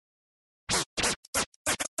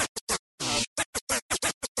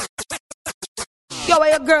Yo, where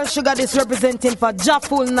your girl Sugar this representing for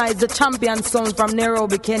Jaful Nights, the champion sound from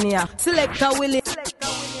Nairobi, Kenya. Selector Willie.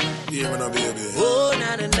 Yeah, man, baby. Oh,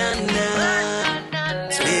 na na na na.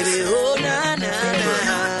 Baby, oh, na na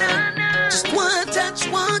na. Just one touch,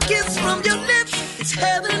 one kiss from your lips. It's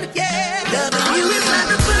heaven, yeah. Loving you is like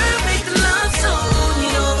the perfect love song. You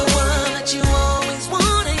know, the one that you always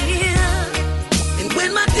want to hear. And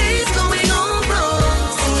when my day's going on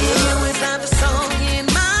wrong, see you is like the song in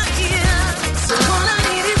my ear. So all I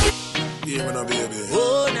need is you. Yeah, man, baby.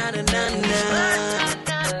 Oh, na na na na.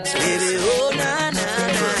 Baby, oh, na na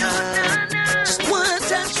na. Just one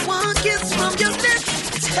touch, one kiss from your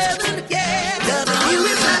lips. It's heaven, yeah. Loving you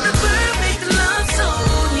is like the perfect love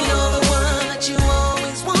song. You know, the one that you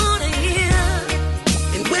always want to hear.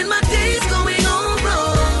 And when my day's going on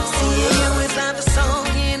wrong, see you is like the song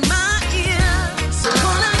in my ear. So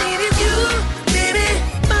all I need is you, baby.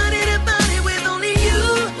 Body to body with only you,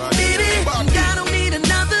 baby. And I don't need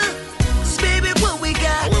another. 'Cause baby, what we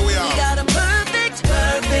got, we got a perfect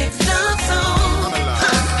love song.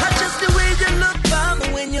 I just the way you look on me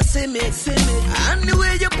when you see me. And the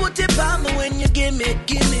way you put it on me when you give me.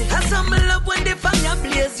 I saw me love when the fire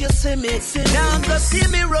blaze, you see me. Now go see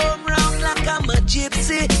me roam round like I'm a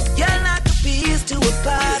gypsy. You're like a piece to a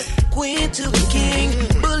pot, queen to a king,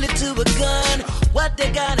 bullet to a gun. What they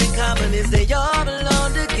got in common is they all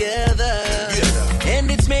belong together.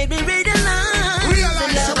 And it's made me realize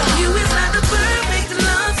that loving you is like the perfect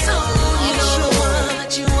love song. You know, the one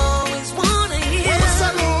that you always want to hear.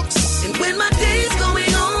 And when my day's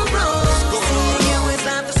going on wrong, seeing you is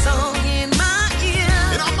like the song in my ear.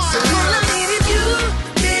 So all I need is you,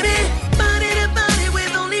 baby. Body to body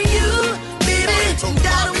with only you, baby. And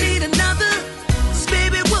I don't need another. 'Cause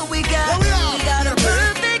baby, what we got a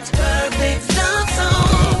perfect love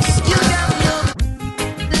song. You got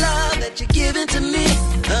love that you're giving to me.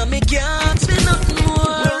 It can't be nothing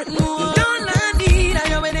more. Don't I need, I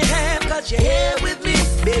already have, 'cause you're here with me.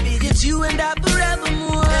 Baby, it's you and I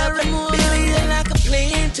forevermore. Baby, you're like a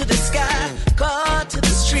plane to the sky, car to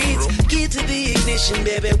the streets, key to the ignition,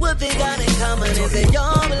 baby. What they got in common is they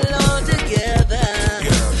all belong together.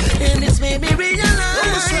 And it's made me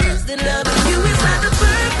realize that loving you is like the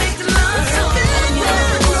perfect love song. You know,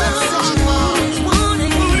 the one that you always wanna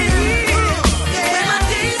hear. When my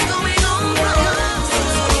day's going on wrong,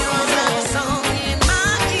 seeing you is like a song in my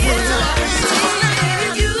ear. So all I need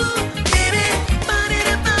is you, baby. Body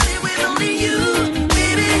to body with only you,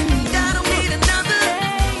 baby. I don't need another.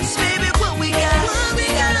 'Cause baby, what we got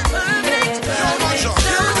a perfect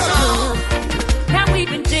love song. Now we've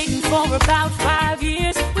been dating for about 5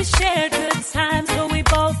 years. We shared good times, but we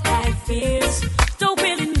both had fears. Don't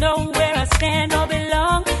really know where I stand or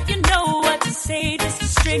belong. You know what to say just to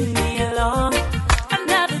string me along.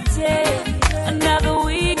 Another day, another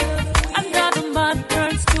week, another month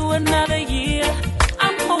turns to another year.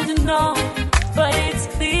 I'm holding on, but it's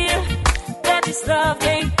clear that this love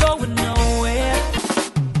ain't going nowhere.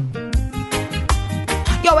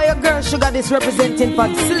 Yo, where your girl Sugar this representing for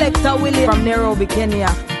Selector Willie from Nairobi,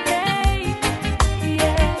 Kenya.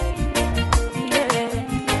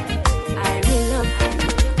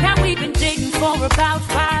 Now we've been dating for about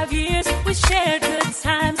 5 years. We shared good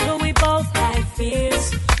times, but we both had fears.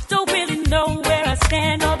 Don't really know where I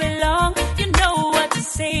stand or belong. You know what to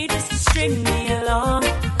say just to string me along.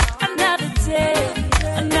 Another day,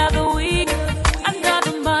 another week,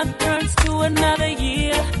 another month turns to another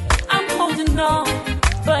year. I'm holding on,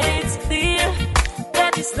 but it's clear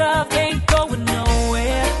that this love ain't going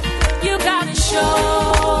nowhere. You gotta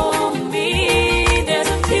show me there's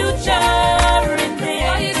a future in this.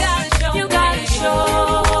 You gotta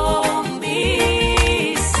show me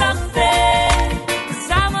something, 'cause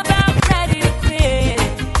I'm about ready to quit.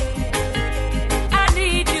 I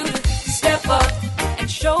need you to step up and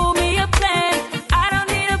show me a plan. I don't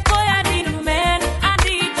need a boy, I need a man. I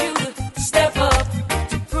need you to step up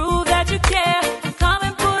to prove that you care. Come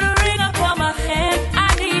and put a ring up on my hand. I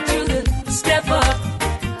need you to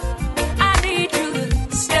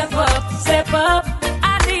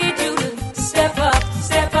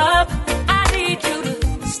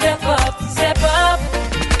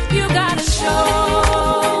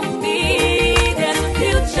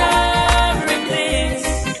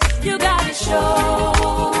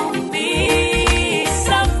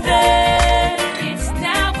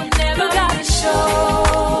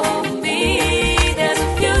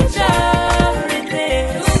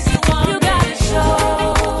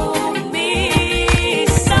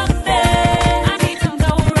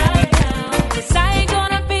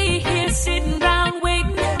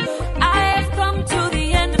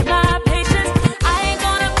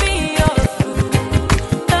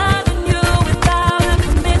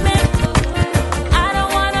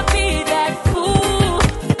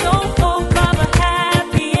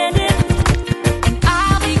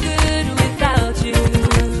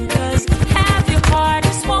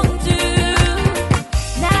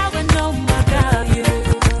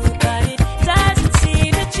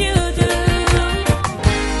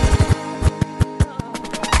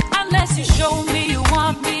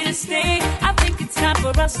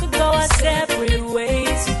for us to go our separate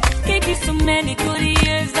ways. Gave you so many good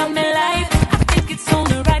years of my life. I think it's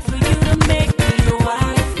only right for you to make me your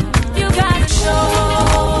wife. You gotta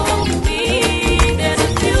show me there's a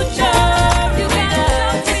future.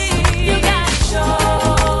 You gotta show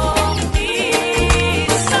me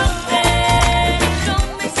something. Show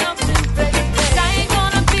me something, baby. 'Cause I ain't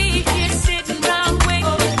gonna be here sitting around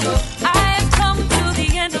waiting. I have come to the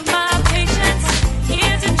end of my patience.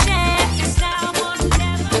 Here's a chance, it's now or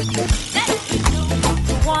never. Let me know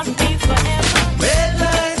you want me forever. Red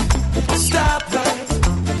light, stop light,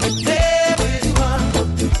 there where you are.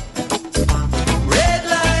 Red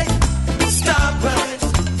light, stop light,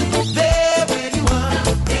 there where you are.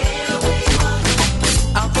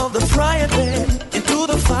 Out of the frying pan into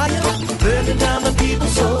the fire, burning down the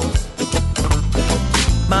people's souls.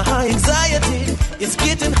 My high anxiety is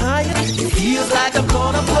getting higher. It feels like I'm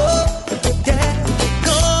gonna blow. Yeah,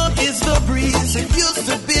 gone is the breeze. It used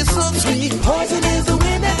to be so sweet. Poison is the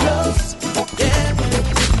wind that blows.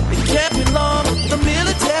 Yeah, it can't be long. The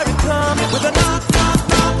military come with a knock, knock,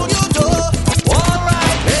 knock on your door. All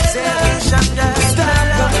right, red light, stop right.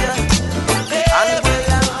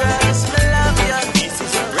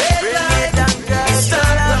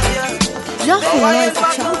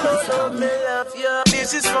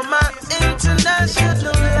 This is for my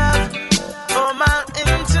international love, for my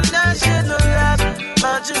international love,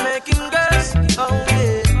 my Jamaican girls, oh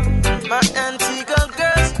yeah, my Antigua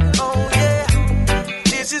girls, oh yeah.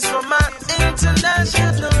 This is for my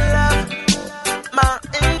international love, my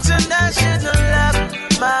international love,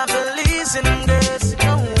 my Belizean girls,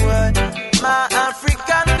 oh what, my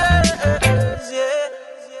African girls, yeah.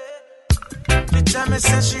 The time it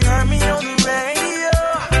said she heard me on the radio.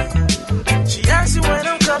 She asked me when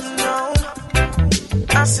I'm coming home.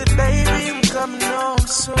 I said, baby, I'm coming home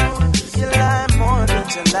soon. You lie more than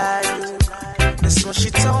you lie. That's what she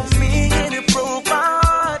told me, and it broke my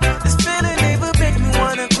heart. This feeling even make me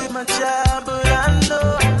wanna quit my job, but I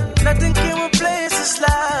know nothing can replace this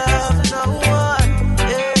love. No one,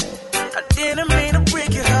 yeah. I didn't mean to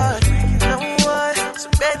break your heart. No one, so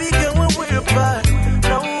baby, girl, when we're apart.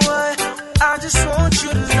 No one, I just want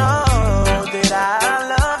you to know that I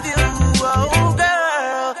love you. Oh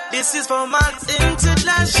girl, this is for my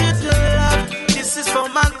international love. This is for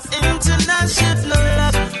my international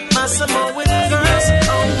love. My Samoan girls,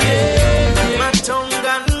 oh yeah. My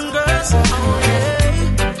Tongan girls, oh yeah.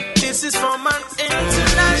 This is for my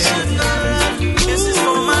international love. This is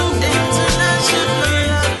for my international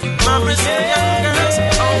love. My Brazilian girls,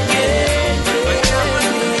 oh yeah. My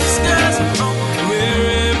Japanese girls, oh yeah.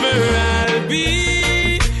 Wherever I'll be,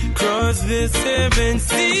 cross the 7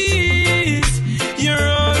 seas, you're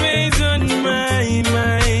always on my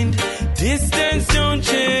mind. Distance don't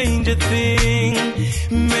change a thing.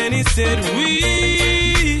 Many said we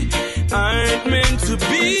aren't meant to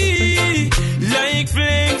be, like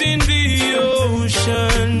flames in the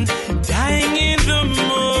ocean, dying in the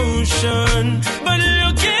motion. But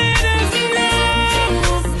look at us now,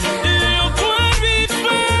 look what we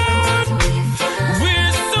found.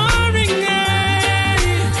 We're soaring high,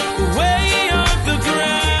 way off the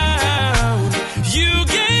ground. You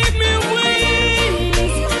gave me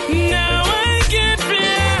wings, now I can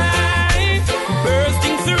fly,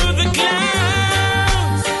 bursting through the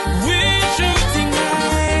clouds. We're shooting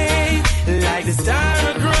high, like the star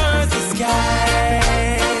across the sky.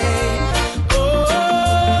 Oh,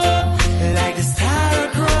 like the star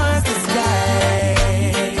across the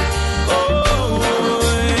sky. Oh,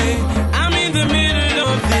 I'm in the middle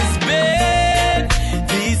of this bed,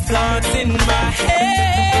 these thoughts in my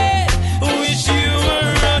head. Wish you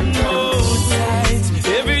were on both sides.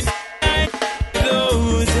 Every time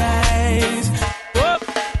those eyes. Oh,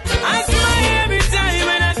 I smile every time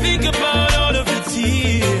when I think about all of the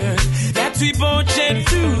tears that we both shed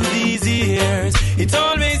through these years. It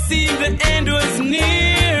always seemed the end was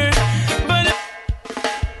near, but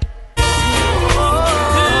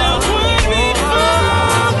look what we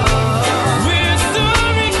found. We're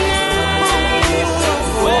soaring high,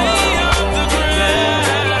 way off the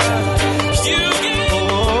ground. You gave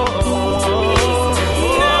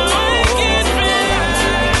now I can fly,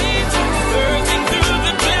 bursting through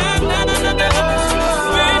the clouds.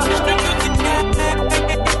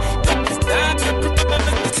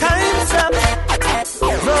 Time's up,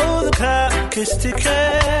 roll the clock is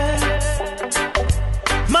ticking.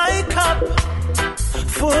 My cup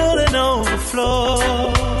full and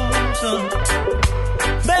overflows.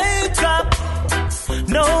 Make up,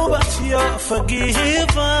 know what you're forgiven.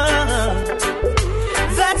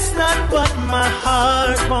 That's not what my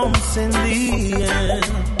heart wants in the end.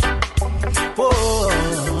 Whoa,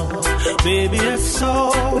 baby, it's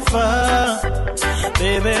over.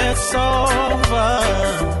 Baby, it's over.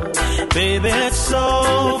 Baby, it's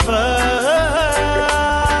over.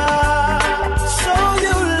 So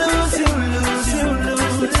you lose,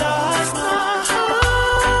 lost my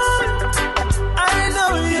heart. I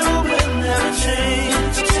know you will never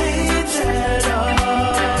change at all.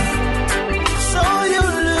 So you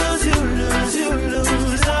lose,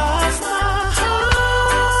 lost my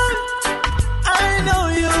heart. I know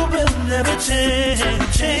you will never change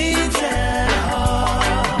at all.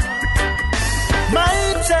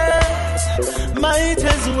 Might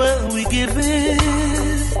as well we give it.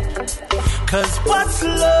 'Cause what's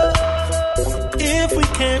love if we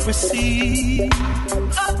can't receive?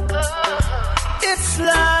 It's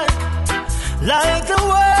like the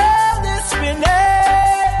world is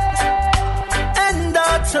spinning, and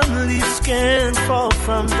autumn leaves can't fall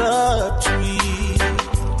from the tree.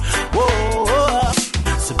 Whoa,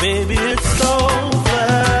 so baby, it's over,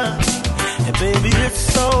 and baby,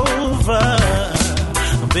 it's over,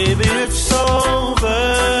 baby, it's over.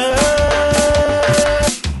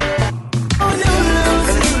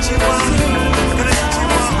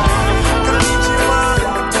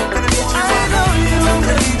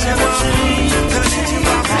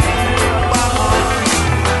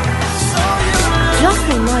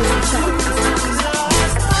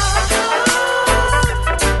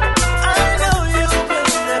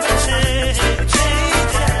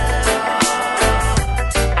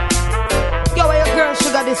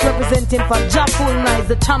 Representing for Japul Nice,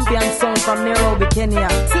 the champion song from Nairobi, Kenya.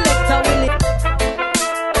 Selector Willie.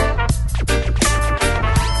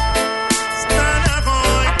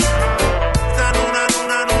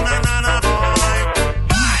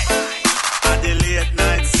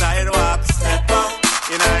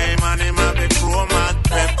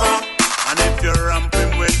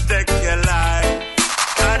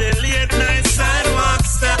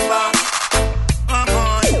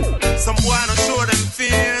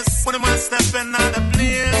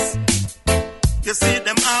 You see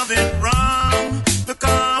them have it wrong,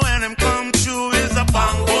 because when them come true is a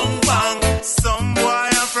bang, boom, bang. Some boy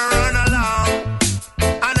have to run along,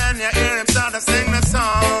 and then you hear him start to sing the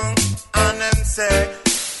song, and then say,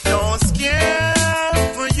 don't scare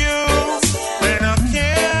for you, we don't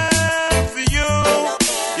care for you.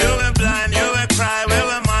 You were blind, you were cry, we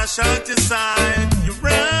were mash out your side. You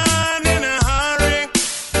run in a hurry,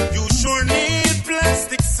 you sure need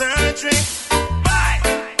plastic surgery.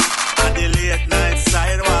 Late night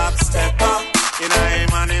sidewalk step up. In a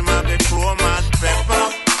him and him have the chrome and pepper.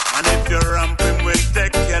 And if you're ramping with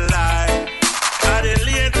take your life. At the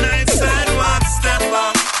late night sidewalk step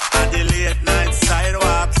up. At the late night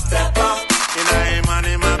sidewalk step up. In a him and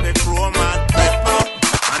him have the chrome and pepper.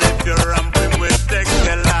 And if you're ramping with take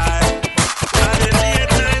your life. At the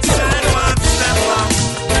late night sidewalk step up.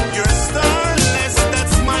 You're starless,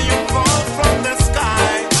 that's why you fall from the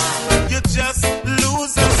sky. You just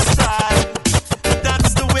lose a stride.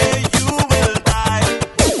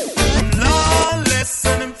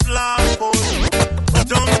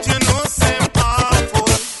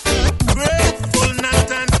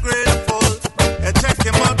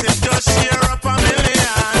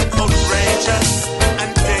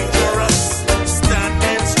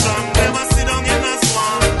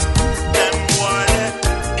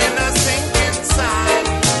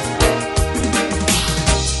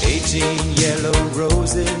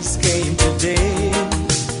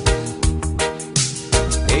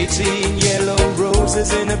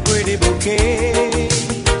 In a pretty bouquet.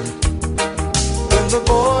 When the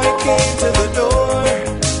boy came to the door,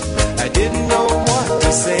 I didn't know what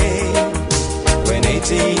to say. When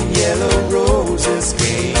 18 yellow roses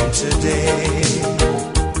came today,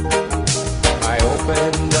 I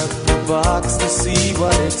opened up the box to see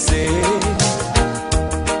what it said.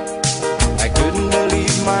 I couldn't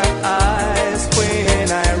believe my eyes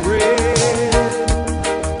when I read,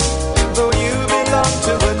 though you belong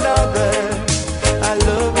to another, I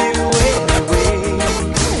love you anyway.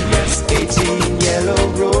 Yes, 18 yellow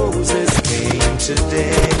roses came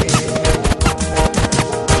today.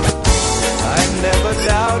 I never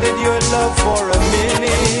doubted your love for a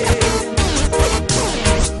minute.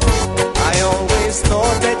 I always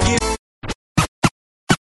thought that you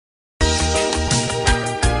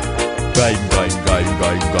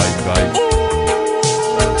Guy.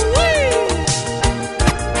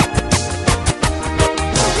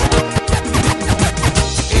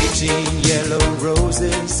 18 yellow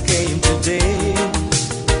roses came today.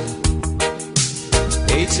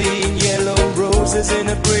 18 yellow roses in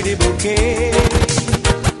a pretty bouquet.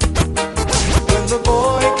 When the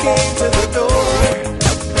boy came to the door,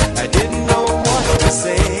 I didn't know what to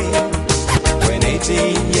say.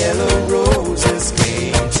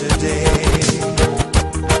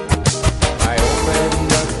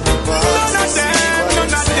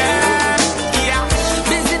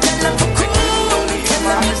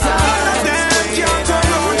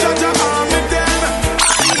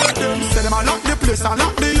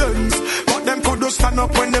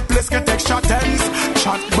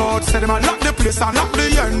 chat about. Say them a lock the place and lock the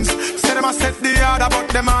ends. Say them a set the order, but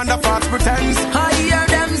them under false pretense. I hear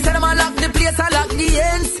them say them a lock the place and lock the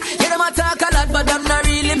ends. Yeah, them a talk a lot, but them not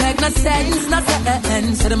really make no sense. Not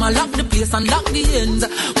sense. Say them a lock the place and lock the ends.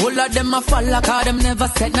 All of them a follow, cause them never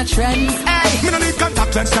set no trends. Hey. Me no need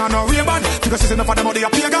contact lens, no Ray-Ban. Because she's enough for them, they a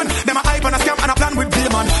pagan. Them a hype and a scam and a plan with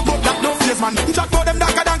Bayman. But that no face, man. Jack about them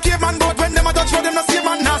darker than caveman. But when them a touch for them, no save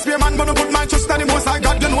man. Nah, spear man, gonna put my trust on the most I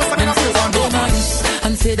got. Then what's them a face on?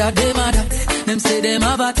 And say that them a that. Them say them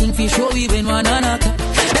have a thing for show we win one another.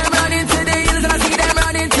 Them run into the hills and I see them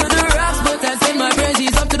run into the rocks. But I send my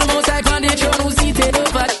praises up to the most high foundation who see take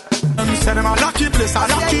over. Say them a lucky place, a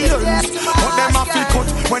lucky ends. But them a feel cut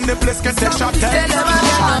when the place gets take shot. Say them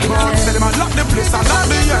a lock the place, a lock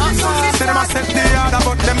the ends. Say them a set the order,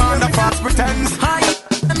 but them under false pretense.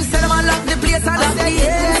 Say them a lock the place, a lock the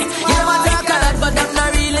ends. Yeah, them a talk a lot, but them not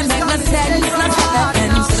really make no sense.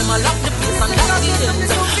 Say them a lock the place and lock the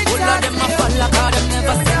ends. All of them a follow, cause them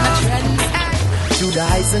never set no trends. Through the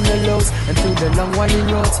highs and the lows, and through the long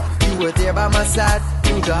winding roads, you were there by my side,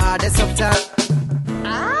 through the hardest of times.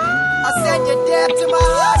 I said you're dead to my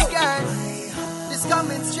heart, girl. This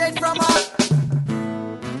coming straight from her.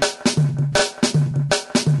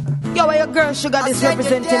 Yo, where your girl Sugar this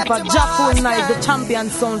representing for Jafful Nice, the champion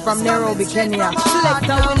sound from Nairobi, Kenya. Select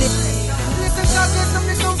and win it.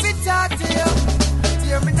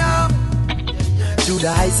 Hear me now. Through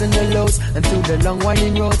the highs and the lows, and through the long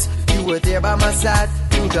winding roads, you were there by my side,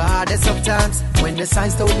 through the hardest of times. When the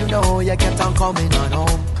signs told you no, you kept on coming on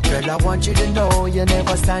home. Girl, I want you to know you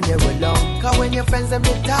never stand there alone. Cause when your friends them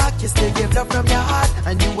look dark, you still give love from your heart.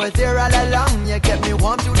 And you were there all along, you kept me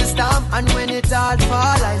warm through the storm. And when it all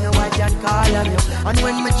fall, I know I can call on you. And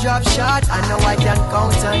when my job short, I know I can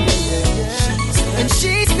count on you, yeah. And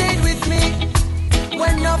she stayed with me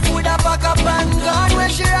when no food I pack up and gone. When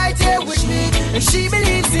she right here with me, and she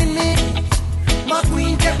believes in me. My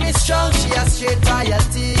queen kept me strong, she has straight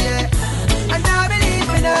royalty, yeah. And I believe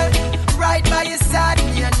in her. Right by your side,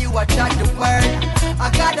 me and you are trying the world.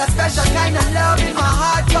 I got a special kind of love in my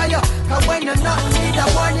heart for you. Cause when you're not need I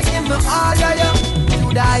want you give me all of you.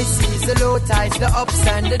 Through the high seas, the low tides, the ups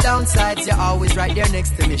and the downsides, you're always right there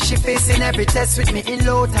next to me. She facing every test with me in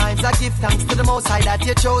low times. I give thanks to the most high that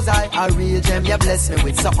you chose. I a real gem you bless me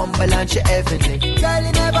with, so humble and she heavenly. Girl,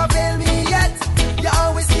 you never fail me yet. You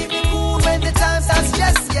always keep me cool when the times are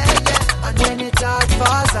stressed, yeah, yeah. And when it all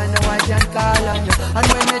falls, I know I can call on you. And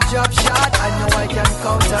when the job short, I know I can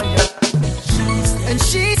count on you. And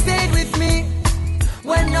she stayed with me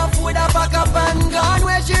when no food I pack up and gone.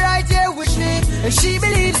 Where she right here with me, and she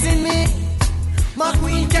believes in me. My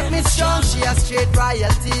queen kept me strong, she has straight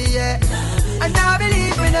royalty, yeah. And I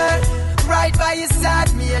believe in her. Right by your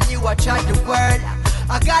side, me and you are trying the world.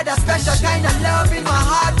 I got a special kind of love in my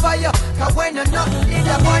heart for you. Cause when you're not in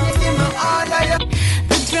the one, you give me all of you.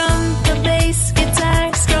 The drum, the bass,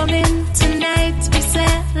 guitar, strumming. Tonight we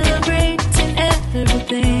celebrating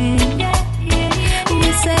everything.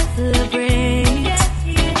 We celebrate.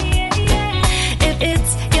 If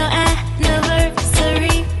it's your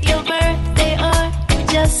anniversary, your birthday, or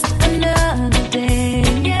just another day,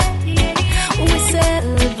 we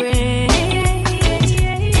celebrate.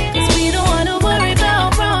 Cause we don't wanna worry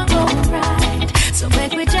about wrong or right. So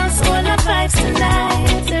make we just hold our vibes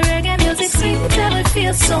tonight. The reggae music sweet and it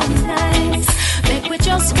feels so nice. Make we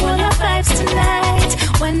just hold our vibes tonight.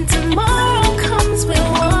 When tomorrow comes,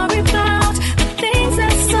 we'll worry about the things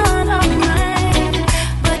that's on our mind.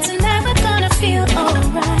 But tonight we're gonna feel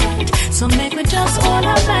alright. So make we just hold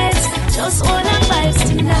our vibes, just hold our vibes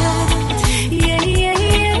tonight. Yeah, yeah,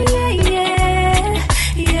 yeah, yeah, yeah.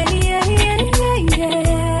 Yeah, yeah, yeah, yeah, yeah.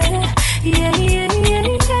 Yeah, yeah, yeah,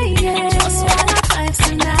 yeah, yeah. Just hold our vibes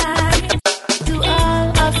tonight. To all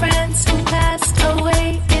our friends who passed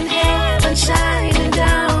away in heaven, shining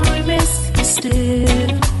down, we miss you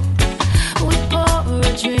still. We pour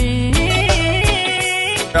a drink.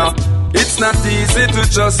 Yeah, it's not easy to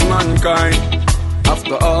trust mankind.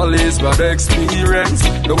 After all this bad experience,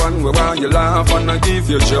 the one we want you laugh and I give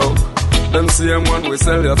you joke. Them same one we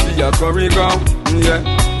sell you for your curry go. Yeah,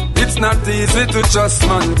 it's not easy to trust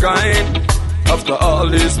mankind. After all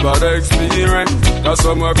this bad experience, cause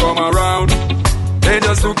some will come around, they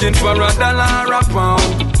just looking for $1 or a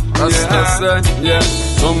pound. Yeah.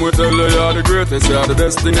 Some will tell you you're the greatest, you're the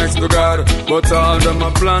best thing next to God. But all them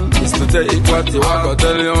a plan is to take what you want. Go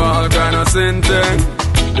tell you all kind of sin thing.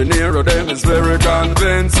 The near of them is very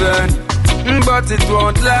convincing, but it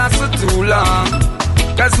won't last for too long.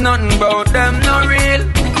 Cause nothing about them no real.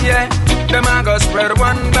 Yeah, them a go spread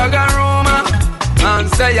one bag of rumor and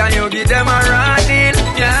say and you give them a raw deal.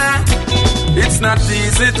 Yeah, it's not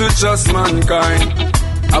easy to trust mankind.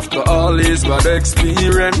 After all this bad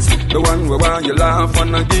experience, the one we want you laugh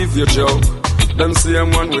and I give you joke. Them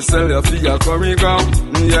same one we sell you for your curry ground.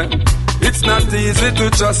 Yeah, it's not easy to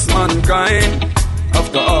trust mankind.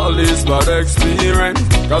 After all this bad experience,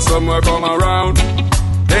 cause some will come around,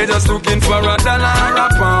 they just looking for $1 or a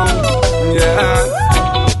pound. Yeah.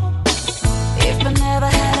 If I never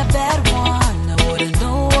had a bad one, I wouldn't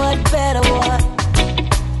know what better was.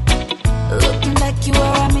 Looking back, you were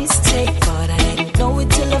a mistake, but I didn't know it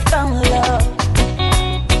till I found love.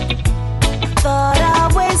 Thought I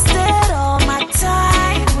wasted all my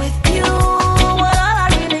time with you. What all I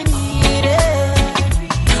really needed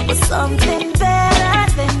was something better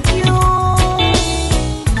than you.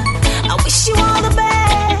 I wish you all the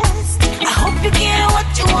best. I hope you get what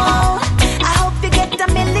you want. I hope you get a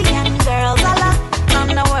million girls all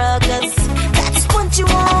around the world, cause that's what you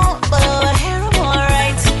want. But over here I'm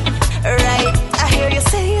alright, right? I hear you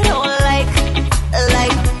say you don't like,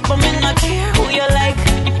 but me not care who you like.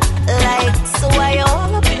 So why you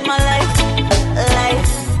all up in my life?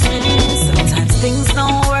 Sometimes things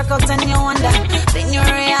don't work out and you wonder. Then you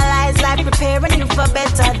realize life preparing you for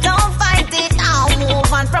better. Don't fight it now,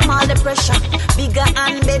 move on from all the pressure. Bigger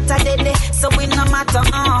and better daily, so it no matter. I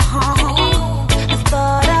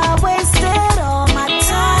thought I wasted all my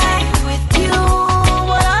time with you.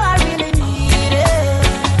 What all I really needed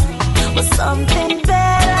was something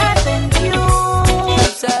better than you.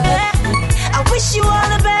 I wish you all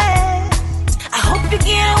the best. I hope you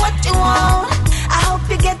get what you want. I hope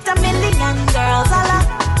you get a million girls all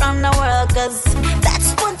around the world, cause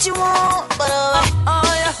that's what you want. But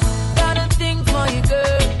yeah, got a thing for you,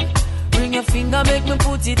 girl. Bring your finger, make me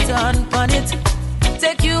put it on it.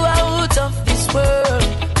 Take you out of this world.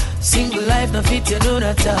 Single life, no fit you do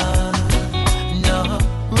that all. No,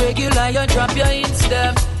 regular, you drop your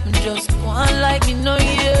instep. Just one like me, no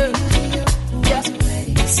year. Yeah,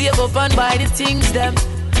 save up and buy the things them.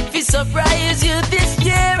 We surprise you this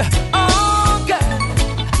year. Oh, girl,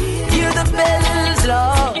 hear the bells,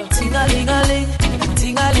 Lord. Ting-a-ling-a-ling,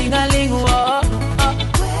 ting-a-ling-a-ling, whoa.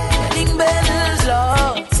 Wedding bells,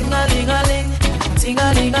 Lord. Ting-a-ling-a-ling,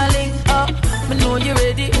 ting-a-ling-a-ling, oh. I know you're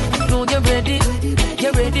ready, know you're ready.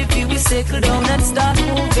 You're ready for we settle down and start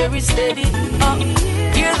move very steady. Oh,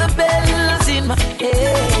 hear the bells in my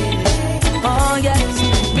head. Oh,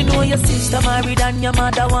 yes. Me know your sister married and your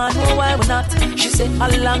mother want know why we not. She said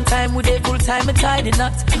a long time with a full time me tie the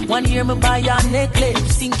knot. 1 year me buy your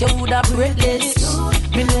necklace, think you would have breathless.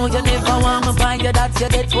 Me know you never want me buy you that. You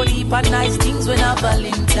get full heap of nice things when I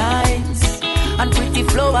Valentine's and pretty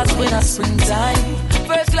flowers when I springtime.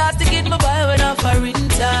 First class ticket me buy when I foreign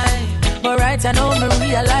time. But right I know me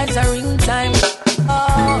realize a ring time.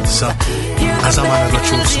 Oh, so as a man I got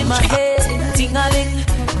you in my head, ting-a-ling.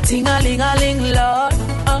 Ting-a-ling-a-ling, Lord.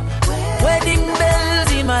 Wedding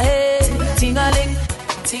bells in my head. Ting-a-ling,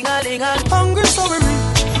 ting-a-ling-a-ling. Hungry so we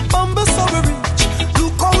reach, humble so we reach.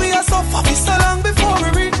 Look how we are suffer, we so long before we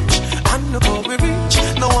reach. And before we reach,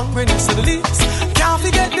 no hungriness in the leaves. Can't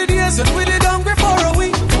forget the days when we did hungry for a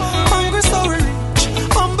week. Hungry so we reach,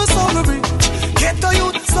 humble so we reach. Get the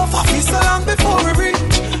youth suffer, we so long before we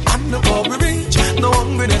reach. And before we reach, no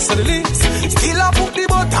hungriness in the leaves. Still I put the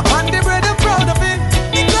butter on the bread and proud of it.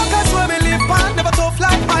 That's where me live, man, never tough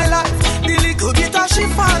like my life. The little bit of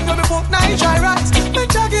chiffon, when me put Niger rice. Me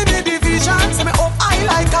just give me the vision, say me up high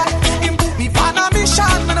like I. Him put me pan a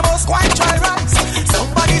mission, when I must quite try rice.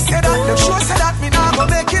 Somebody said that, them sure said that, me nah go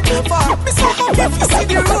make it far. Me so happy if you see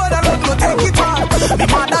the road, I don't go take it on. Me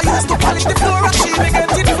mother used to polish the floor, and she me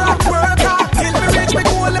get it from work hard. Till me reach me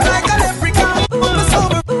goal, like a leprechaun.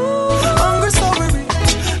 Hungry so we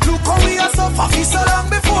rich. Look how we are suffer, we so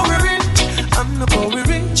long before we reach. And before we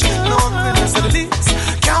reach, no hungriness of the leaves.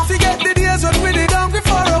 Can't forget the days when we did hungry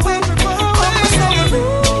for a week.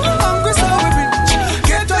 Hungry so we rich.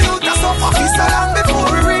 Get to you to suffer, we so long before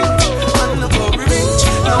we reach. And before we reach,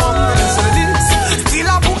 no hungriness of the leaves. Still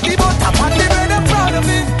I put the butter on the bread, I'm proud of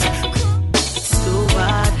it. It's too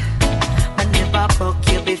bad I never broke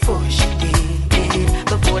you before she did.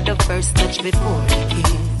 Before the first touch, before the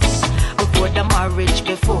kiss, before the marriage,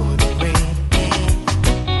 before the ring.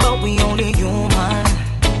 But we only human,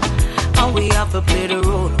 and we have to play the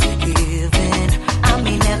role we're given. I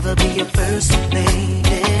may never be your first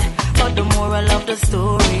lady, but the moral of the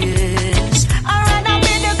story is I'd rather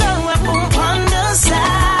be the girl we put on the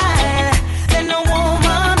side than the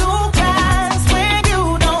woman who cries when you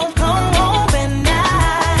don't come home at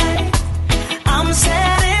night. I'm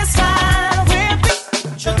satisfied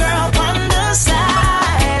with your girl on the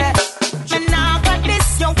side. And now got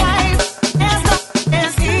this your wife.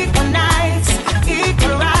 There's equal nights,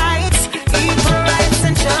 equal rights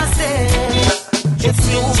and justice. It's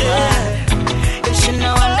you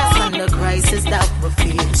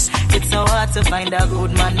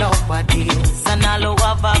nowadays. And all who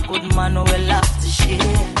have a good man who will have to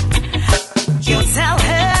share. You tell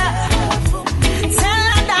her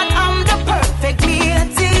that I'm the perfect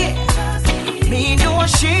matey. Me know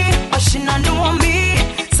she, but she not know me.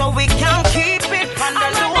 So we can keep it on the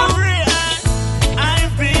low.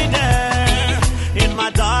 I've been there in my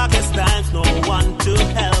darkest times. No one to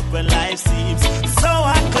help when life seems so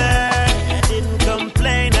unclear. I didn't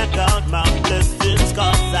complain about my blessings,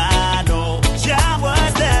 cause I know Jah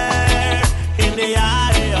was there in the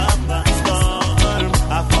eye of my storm.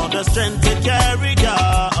 I found the strength to carry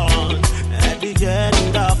on at the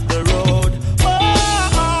end of the road.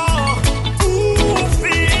 Who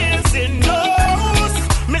feels it knows?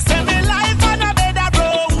 Me say me life on a bed of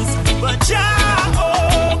rose, but Jah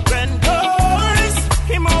open doors.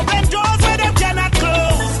 Him open doors where them cannot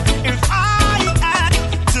close. If I had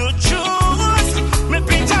to choose, me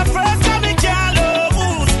picture first and me can't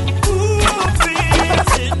lose. Who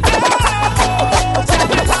feels it knows?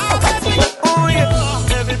 Oh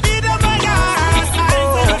yeah, every beat of my heart, I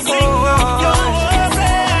will sing your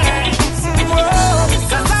praise.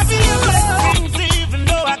 'Cause I feel blessings even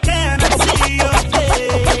though I cannot see your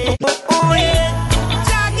face. Oh yeah,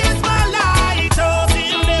 Jah is my light. Oh,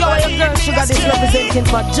 he'll Yo, never your girl leave Sugar me this astray. representing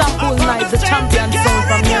for Jackal Knight, the champion sound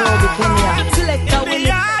from Nairobi, Kenya. Select a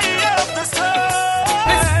winner.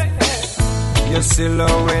 Your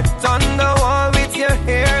silhouette on the wall with your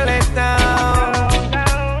hair let down.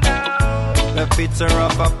 The picture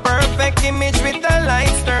of a perfect image with the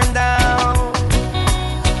lights turned down.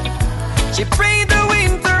 She prayed the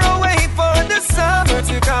winter away for the summer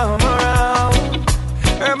to come around.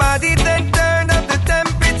 Her body then turned up the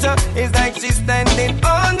temperature. It's like she's standing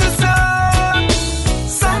on the sun.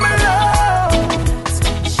 Summer love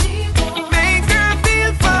make her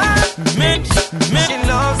feel fine. She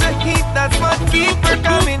loves the heat, that's what keep her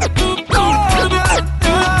coming all the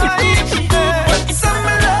time.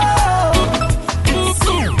 Summer love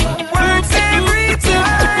works every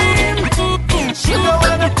time. She know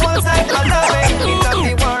when the cold side of love it'll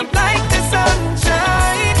be warm like the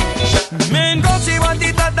sunshine. Cause she want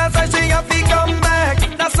it hot, that's why she have to come back.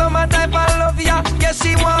 That's summertime I love ya, yeah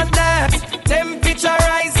she want that. Temperature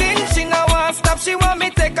rising, she no want stop. She want me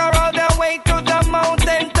take her all the way to the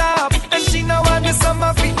mountain top. And she know want the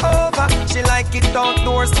summer be over. She like it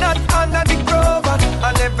outdoors, not under the cover.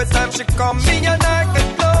 And every time she come, me and her get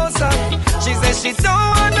closer. She says she don't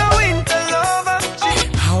want no winter lover.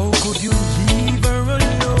 How could you leave her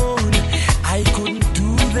alone? I couldn't do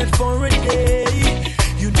that for a day.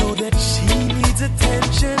 You know that she needs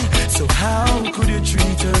attention, so how could you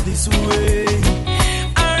treat her this way?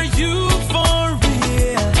 Are you for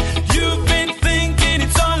real? You've been thinking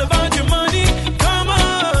it's all about your money. Come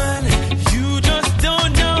on, you just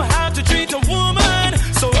don't know how to treat a woman.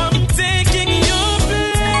 So I'm taking your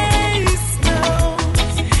place now.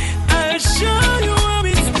 I'll show you how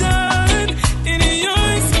it's done in your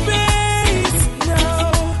space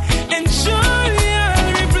now. And surely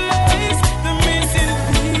I'll replace the missing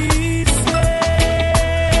pieces.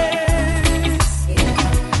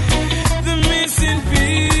 The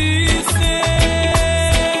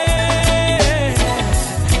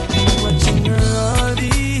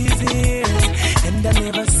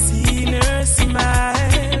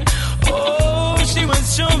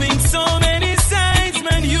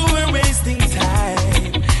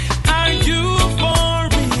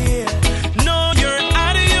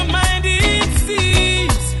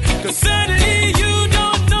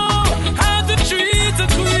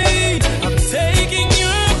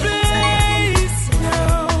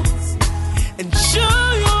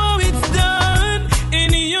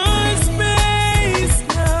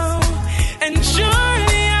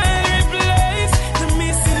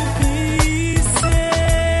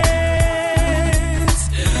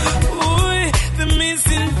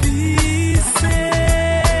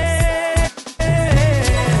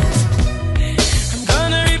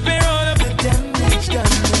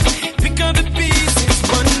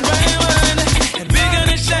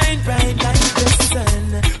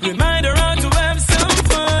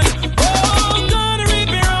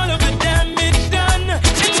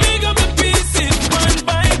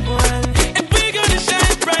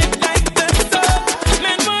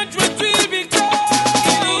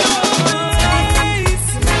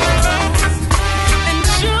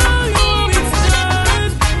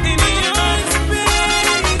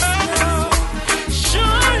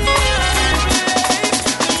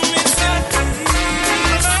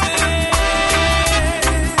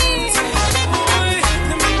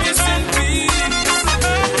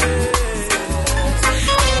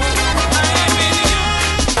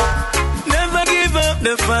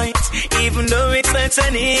not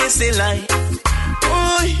an easy life.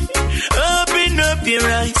 Boy, open up your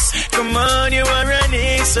eyes. Come on, you are an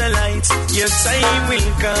Israelite. Your time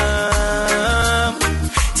will come.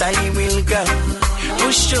 Time will come.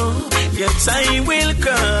 Push through. Your time will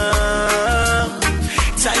come.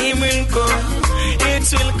 Time will come.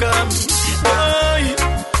 It will come. Boy,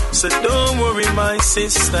 so don't worry, my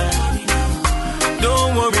sister.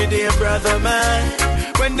 Don't worry, dear brother, man.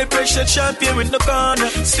 When the pressure chop you in the corner,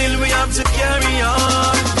 still we have to carry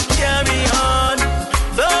on, carry on.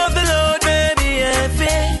 Though the Lord may be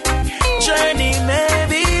heavy, journey may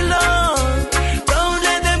be long. Don't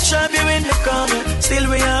let them chop you in the corner, still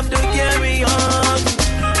we have to carry on.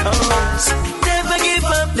 Oh, never give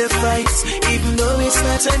up the fight, even though it's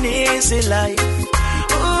not an easy life.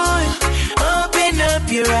 Oh, open up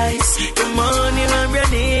your eyes, come on, you are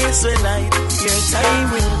an Israelite. Your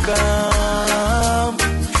time will come.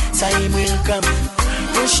 Time will come,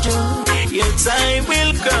 push through. Your time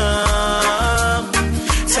will come.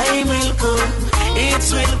 Time will come, it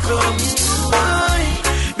will come. Boy,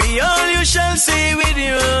 be all you shall see with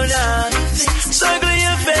your own eyes. Struggle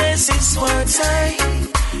your face is one time.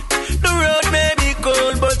 The road may be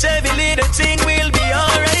cold, but every little thing will be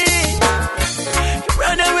alright. Your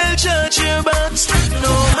brother will judge you, but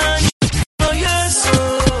no man for your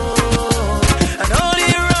soul. And all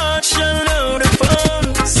the road shall know the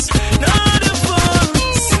funds. Know the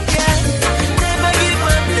funds, yeah. Never give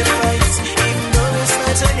up the fight, even though it's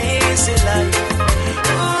not an easy life.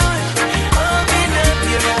 Boy, open up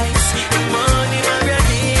your eyes. The morning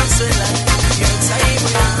already is a light. Your time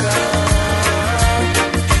will come.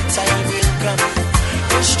 Time will come.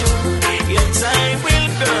 Push through. Your time will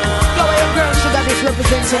come. Yo, your girl Sugar is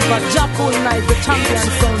representing for Jackal Knife, the champion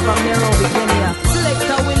son from Nairobi, Kenya.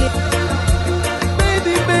 Selector Willie.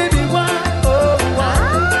 Baby, baby, why, oh, why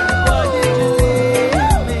did you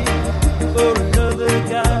leave me for another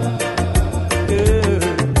guy? Girl,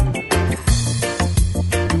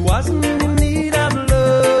 you wasn't in need of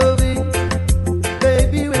loving,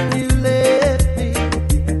 baby, when you left me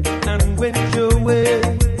and went your way.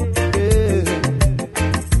 Girl,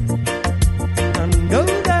 I know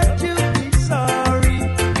that you'll be sorry,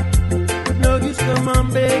 but no use come on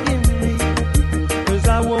begging me, 'cause I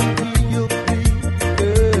won't be your free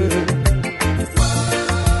girl.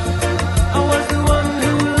 I was the one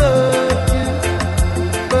who loved you,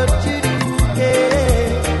 but you didn't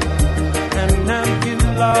care, and now you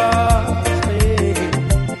lost me.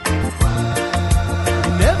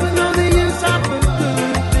 You never know the use of a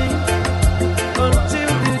good thing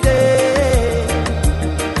until the day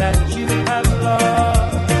that you have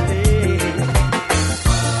lost it.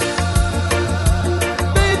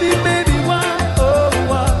 Baby, baby, why, oh,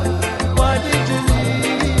 why did you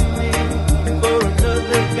leave me for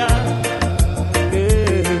another guy?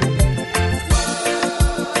 Girl.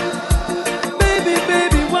 Baby,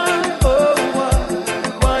 baby, why, oh,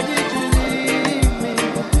 why did you leave me?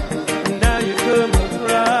 Now you come and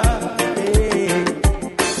cry.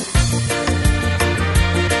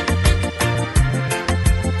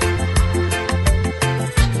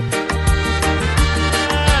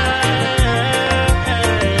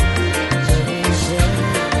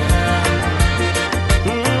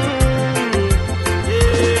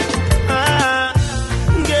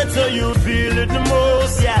 Get so you feel it the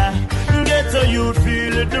most, yeah. Get so you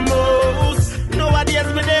feel it the most. Nowadays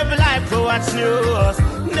me never like to watch news.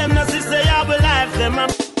 Them no say I will life, them I'm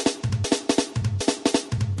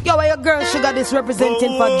Yo, your girl Sugar is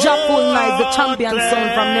representing for Jackal Knife, the champion son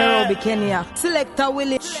from Nairobi, Kenya. Selector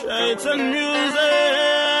Willie. it's a music.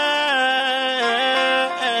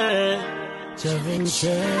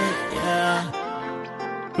 Yeah.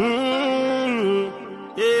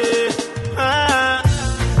 Yeah.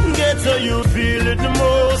 Get so you feel it the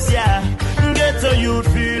most, yeah. Get so you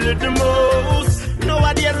feel it the most.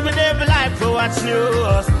 Nowadays me never like to watch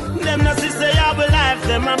news. Them no say I will life,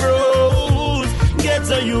 them a bruise. Get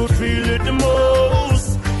so you feel it the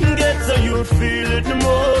most. Get so you feel it the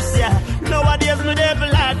most, yeah. Nowadays me never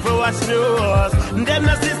like to watch news. Them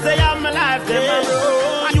no say I'm alive, them a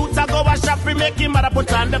bruise. Youth a go a shop, we make him mother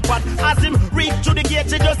put on the pot. As him reach to the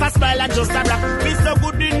gate, he just a smile and just a rap. Be so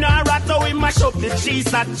good in her rat, how he mash up the cheese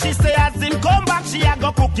that. She say as him come back, she a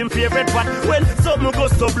go cook him favorite pot. When something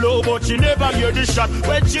goes to blow, but she never hear the shot.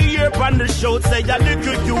 When she hear on the shout, say a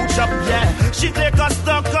little cute chop, yeah. She take a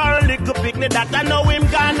stock or a little picnic that. I know him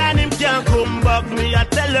gone and him can't come back. Me I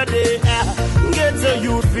tell her they, get so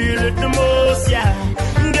you feel it the most, yeah.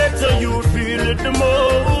 Get so you feel it the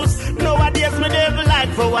most. Nowadays me never like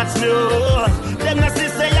for what's new. Them not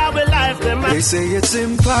say I will life them. They say it's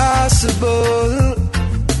impossible.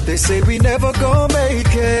 They say we never gonna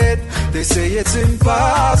make it. They say it's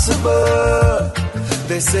impossible.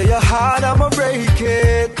 They say your heart, I'ma break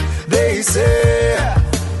it. They say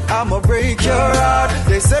I'ma break your heart.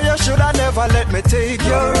 They say you shoulda never let me take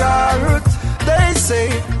your heart. They say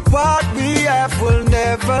what we have will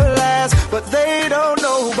never last, but they don't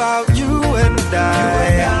know about you and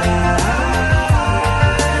I.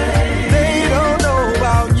 They don't know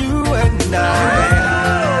about you and I.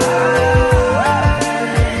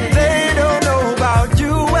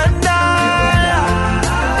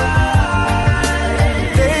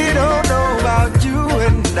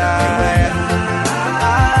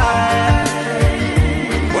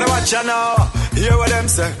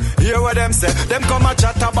 Hear what them say. Them come a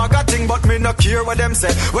chat about a thing, but me no care what them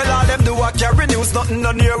say. Well, all them do a carry news, nothing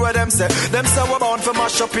no near what them say. Them say we're bound for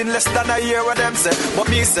mash up in less than a year what them say. But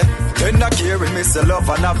me say, then not caring, me say love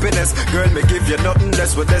and happiness. Girl, me give you nothing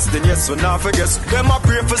less with destiny, yes, we not forget. Them a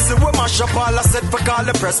pray for see we mash up all I said for call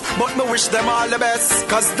the press. But me wish them all the best,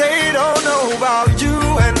 cause they don't know about you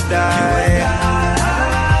and I.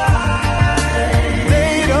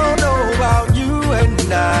 They don't know about you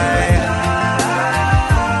and I.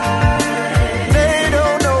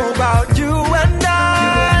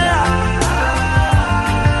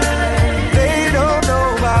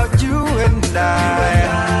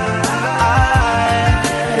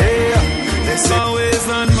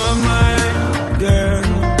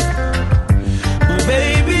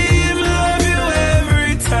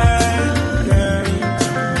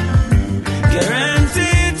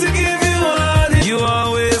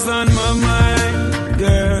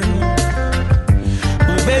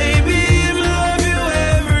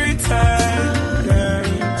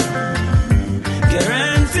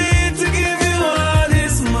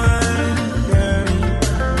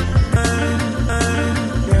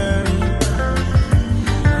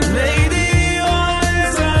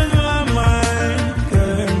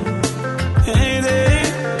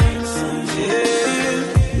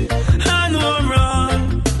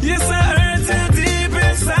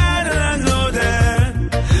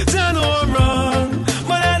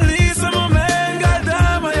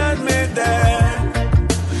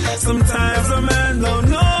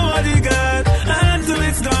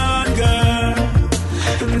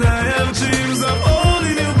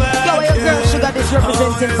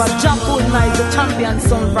 Representing for Japu Nice, the champion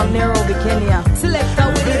son from Nairobi, Kenya. Selector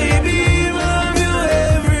with it. Baby, love you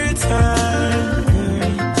every time.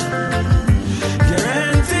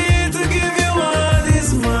 Guaranteed to give you what is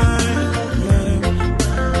mine.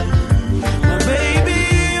 My baby,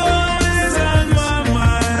 always on my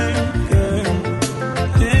mind.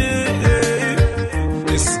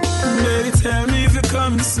 Baby, tell me if you're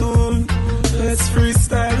coming soon. Let's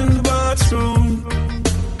freestyle in the bathroom.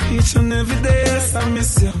 Each and every day, yes, I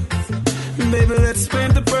miss you. Baby, let's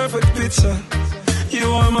paint the perfect picture.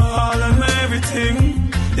 You are my all and my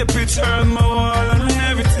everything. Your picture on my wall and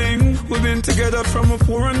everything. We've been together from a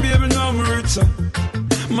poor and baby, now I'm richer.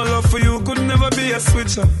 My love for you could never be a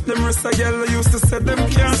switcher. Them rest of girl I used to say them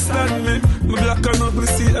can't stand me. My black and ugly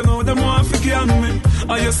see, I know them want to get me.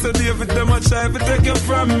 I used to deal with them, I try to take you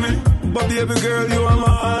from me. But baby girl, you are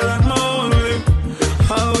my all and my only.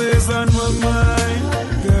 Always on my mind.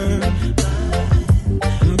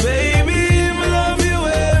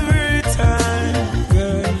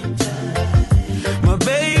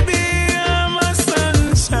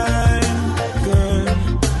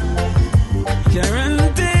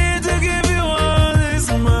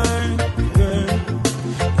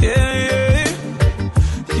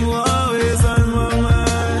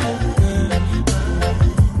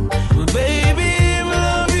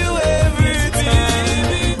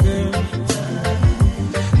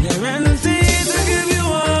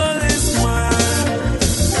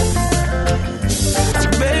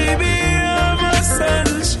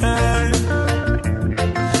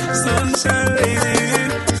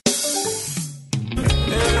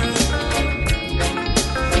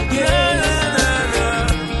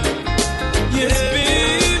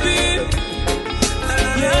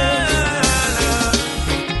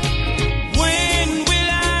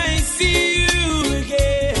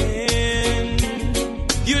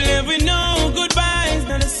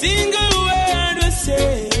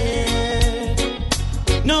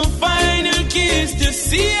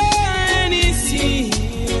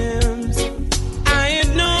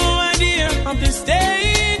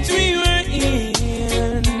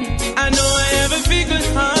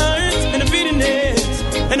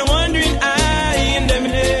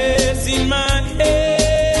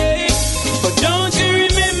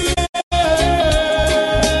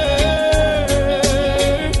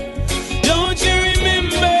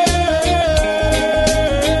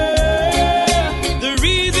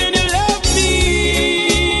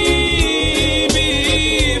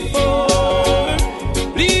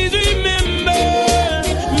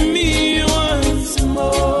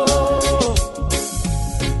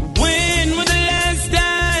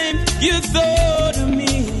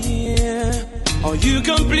 Oh, you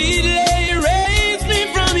completely erased me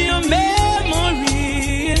from your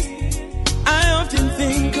memories. I often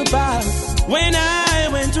think about when I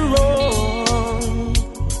went wrong.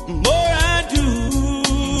 More I do,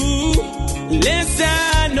 less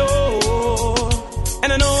I know.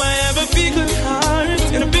 And I know I have a fickle heart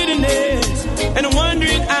and a bitterness and a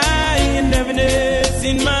wandering eye and heaviness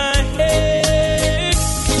in my head.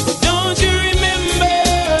 But don't you remember?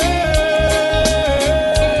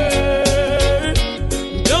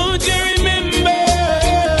 Don't you remember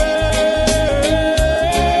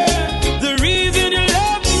the reason you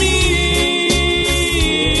loved me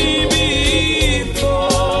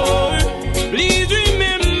before? Please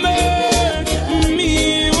remember me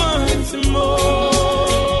once more.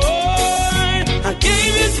 I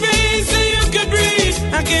gave you space so you could breathe.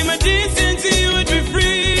 I gave my distance so you would be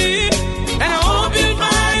free. And I hope you'll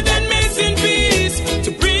find that missing piece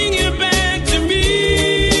to bring you back to me.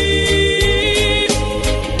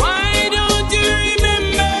 Why don't you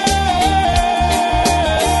remember?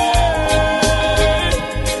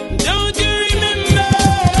 Don't you remember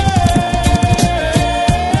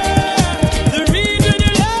the reason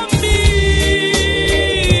you loved me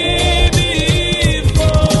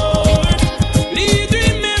before? Please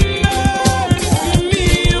remember me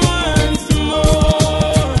once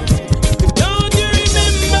more. Don't you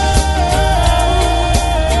remember?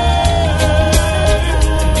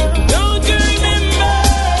 Don't you remember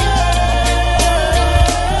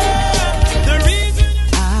the reason?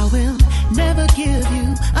 I will never give you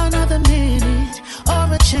another minute or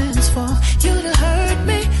a chance for you to hurt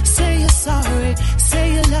me. Say you're sorry,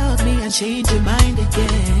 say you love me, and change your mind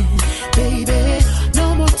again. Baby,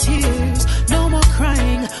 no more tears, no more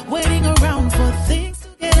crying, waiting around for things to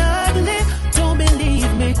get ugly. Don't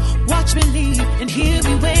believe me, watch me leave and hear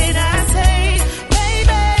me when I say,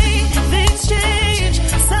 baby, things change.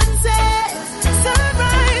 Sunset,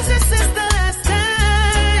 sunrise, this is the last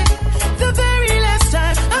time, the very last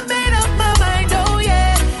time I made up my mind. Oh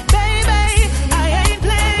yeah, baby, I ain't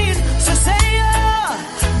playing, so say your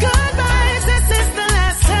goodbyes. This is the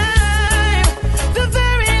last time, the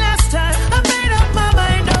very last time I made up my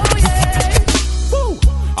mind. Oh yeah. Woo.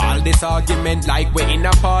 All this argument like we're in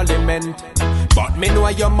a parliament. But me know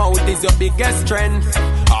your mouth is your biggest strength.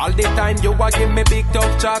 All the time you a give me big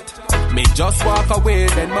tough chat. Me just walk away,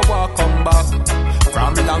 then me walk come back.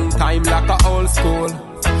 From long time like a old school.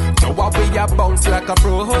 So what we a bounce like a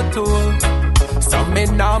pro tool. So me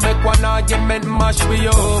now make one argument mash we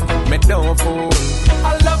up. Me no fool.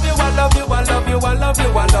 I love you, I love you, I love you, I love you,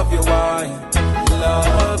 I love you, I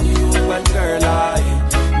love you, and girl I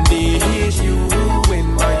need you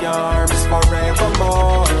in my arms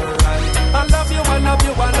forevermore. I love you, I love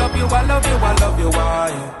you, I love you, I love you, I love you, I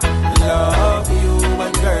love you,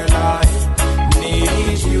 and girl I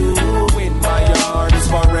need you in my arms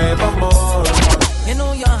forevermore. You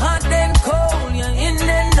know you're hot then cold, you're in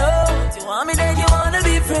then out. You want me then you wanna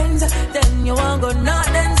be friends, then you want go not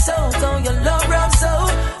then so. So your love rub so,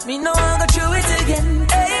 me no want go through it again.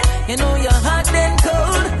 Hey, you know you're hot then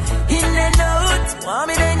cold, in then out. You want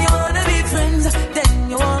me then you wanna be friends, then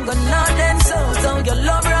you want go not then so. So your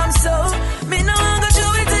love rub so, me no want go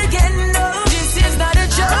through it again. No, this is not a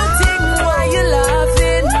joke thing. Why you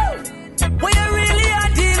laughing? What you really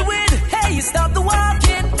are deal with? Hey, you stop the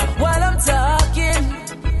walking while I'm talking.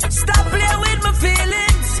 Stop playing with my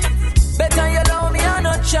feelings. Better you love me and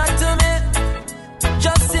not chat to me.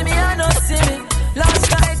 Just see me and not see me.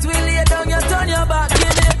 Last night we lay down, you turn your back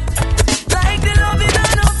in it. Like the loving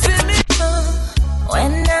and not feel me.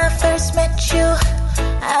 When I first met you,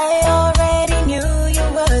 I already knew you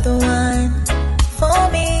were the one for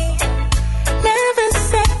me. Never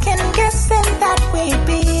second guessing that we'd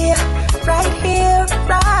be right here,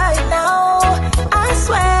 right now. I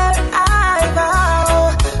swear I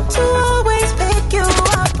vow to always pick you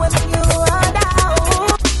up when you are down.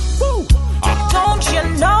 Don't you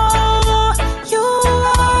know you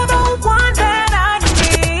are the one that I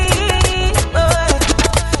need? Boy,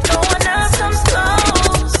 no one else comes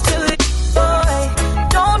close to you. Boy,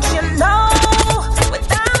 don't you know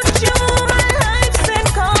without you my life's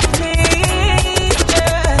incomplete?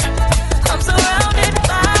 Yeah, I'm surrounded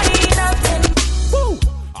by nothing.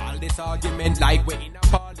 All this argument like we're in a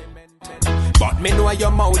parliament. But me know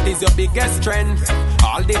your mouth is your biggest strength.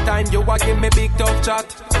 All the time you a give me big tough chat.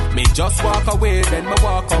 Me just walk away, then me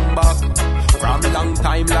walk come back. From long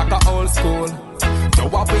time like a old school. So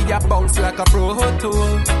what we a bounce like a pro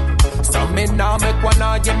tool. So me now make one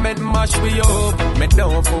argument mash we up. Me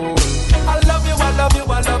no fool. I love you, I love you,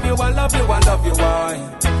 I love you, I love you, I love you, I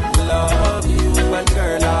love you, and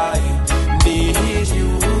girl I need you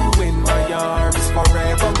in my arms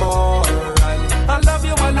forevermore. And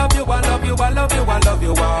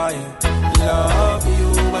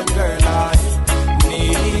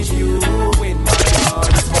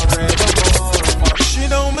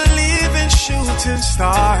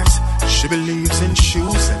She believes in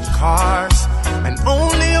shoes and cars, and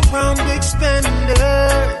only around big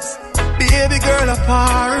spenders. Baby girl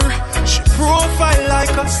apart, she profile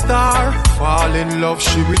like a star. Fall in love,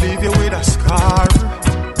 she will leave you with a scar.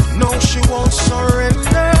 No, she won't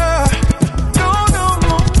surrender. No, no,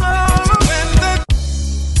 no, no. When the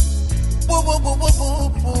whoa, whoa, whoa, whoa,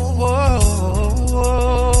 whoa,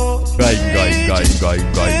 whoa. Guy.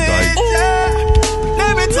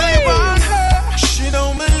 Let me tell you about her. She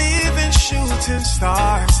don't believe in shooting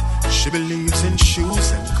stars. She believes in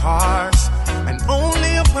shoes and cars, and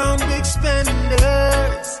only around big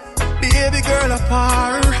spenders. Baby girl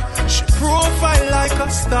apart, she profile like a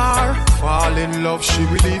star. Fall in love, she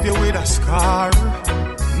will leave you with a scar.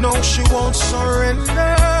 No, she won't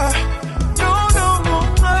surrender. No, no, no,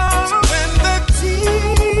 no. When the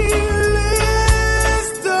deal is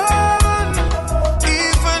done,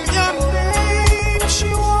 even your name she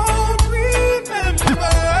won't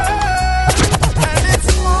remember. And it's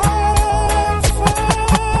all for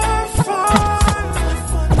fun.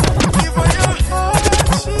 Give her your heart,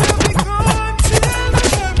 she'll be gone till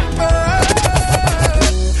November.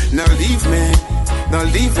 Now leave me, now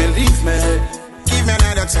leave me. Give me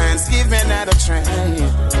another chance, give me another try.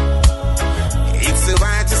 It's so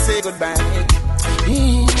hard to say goodbye.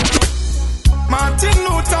 Martin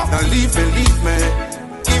Luther. Now leave me.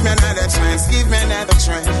 Give me another chance, give me another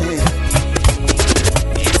try.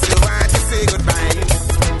 It's so hard to say goodbye.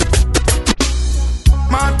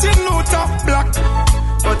 Martin Luther Black.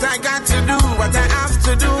 But I got to do what I have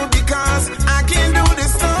to do, because I can't do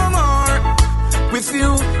this no more. With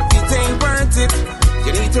you, it ain't worth it.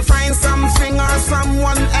 You need to find something or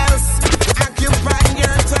someone else. Occupy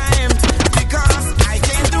your time, because I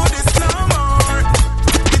can't do this no more.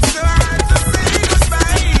 It's so hard to say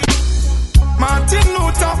goodbye. Martin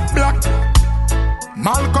Luther Black.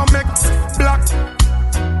 Malcolm X Black.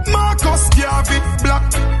 Marcus Garvey Black.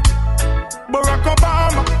 Barack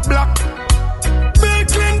Obama Black. Bill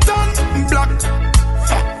Clinton Black.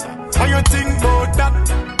 How you think about that?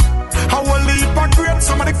 How a leap of great,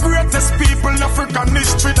 some of the greatest people in African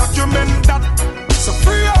history document that. So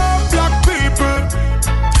free all black people,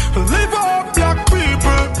 live all black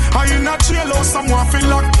people. I in a jailhouse, someone feel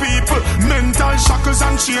lock people. Mental shackles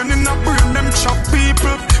and chain in a brain, them chop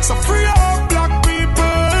people. So free all black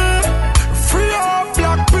people, free all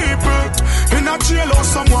black people. In a jailhouse,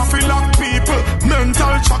 someone feel lock people.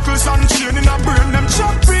 Mental shackles and chain in a brain, them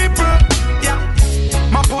chop people. Yeah,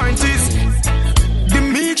 my point is, the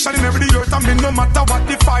meek shall inherit the earth, and no matter what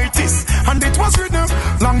the fight is. And it was written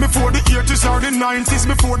long before the 80s or the 90s,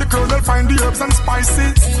 before the colonel find the herbs and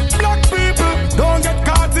spices. Black people, don't get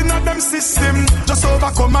caught in a them system. Just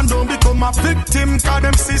overcome and don't become a victim, cause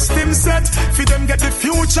them system set. For them get the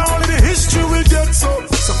future, only the history will get. So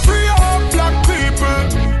free all black people,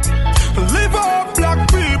 live all black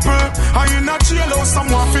people. I in a jailhouse,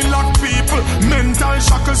 someone feel lock people. Mental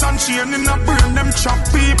shackles and chain in a brain, them trap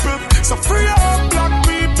people. So free all black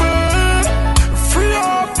people, free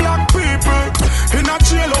all black people. In a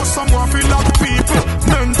jailhouse, someone feel lock people.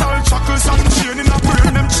 Mental shackles and chain in a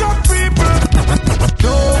brain, them trap people.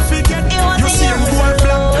 Don't forget, you see him boy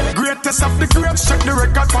black. Greatest of the greats, check the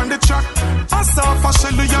record on the track. Asafa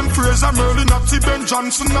Shelley and Fraser, Merlin, Natty, Ben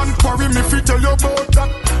Johnson and Quarry. Me fi tell you about that.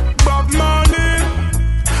 Bob Marley,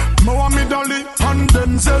 Muhammad Ali and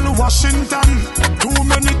Denzel Washington. Too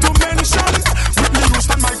many to mention. Whitney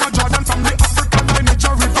Houston, Michael Jordan, from the African line,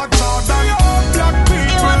 Niger River Jordan. All black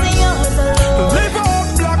people, live all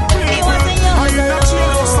black people. I in a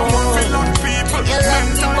jail, someone feel like people.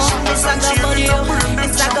 Mental shackles and chain in a brain,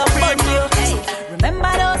 them chop people.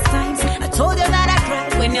 Remember those times I told you that I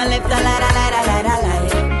cried when you left, a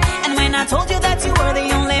light. And when I told you that you were the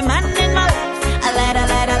only man in my life, a light.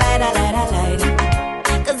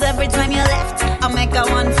 Cause every time you left, I make a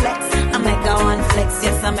one flex.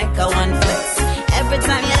 Yes, I make a one flex. Every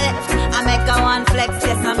time you left, I make a one flex.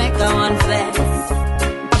 Yes, I make a one flex.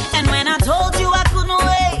 And when I told you I couldn't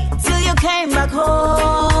wait till you came back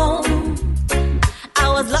home, I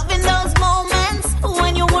was loving those moments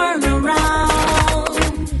when you weren't around.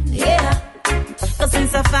 Yeah, cause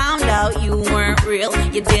since I found out you weren't real,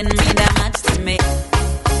 you didn't mean that much to me.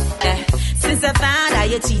 Since I found out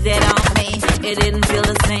you cheated on me, it didn't feel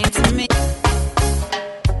the same to me.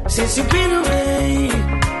 Since you've been away,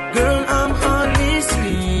 girl, I'm hardly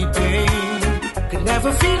sleeping. Can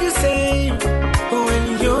never feel the same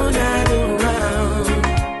when you're not around.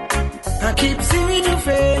 I keep seeing your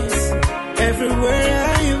face everywhere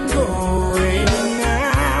I am going.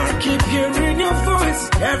 I keep hearing your voice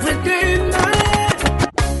every day and night.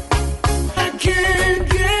 I can't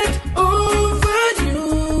get over you.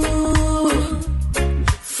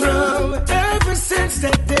 From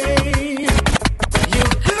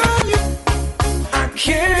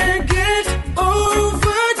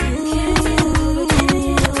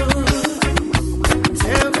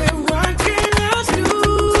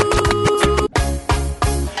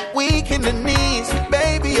knees.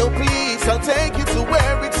 Baby, oh please, I'll take you to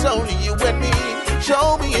where it's only you and me.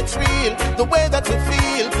 Show me it's real, the way that you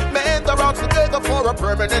feel. Men are all together for a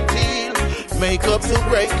permanent deal. Make up to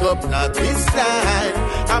break up, not this time.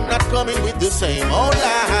 I'm not coming with the same old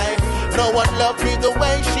lie. No one loved me the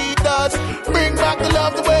way she does. Bring back the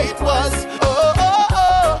love the way it was. Oh, oh,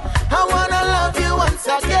 oh, I wanna love you once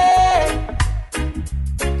again.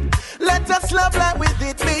 Let us love like we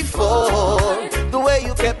did before. The way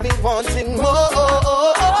you kept me wanting more. Oh,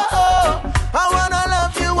 oh, oh, oh. I wanna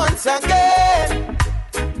love you once again.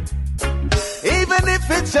 Even if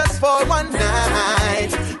it's just for one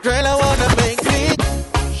night. Girl, I wanna make me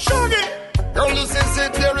Shaggy. Girl, listen,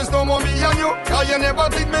 sit, there is no more me and you. Cause you never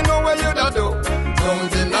think me know where you da do.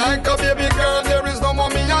 Don't deny, cause baby girl, there is no more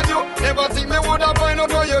me and you. Never think me woulda find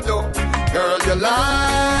out what you do. Girl, you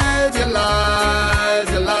lied, you lied,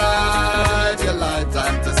 you lied, you lied.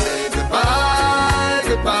 Time to say goodbye,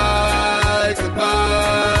 goodbye,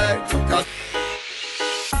 goodbye.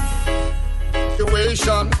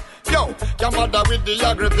 Situation. Yo, can't bother with the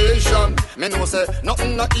aggravation. Me know say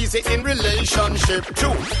nothing not easy in relationship.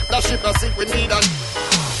 True, that ship a sink we need and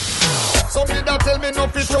some leader tell me no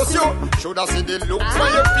fi trust you. Shoulda see the look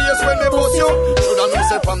on your face when they bust you. Shoulda know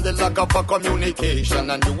say from the lack of a communication.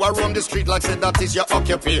 And you are on the street like say that is your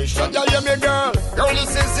occupation. Yeah, hear me girl. Girl,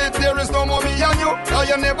 listen, sit, there is no more me and you. Cause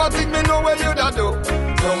you never think me know where you da do.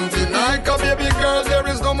 Don't deny, cause baby girl, there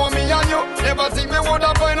is no more me and you. Never think me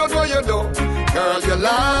woulda find out what you do. Girl, you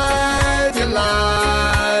lied, you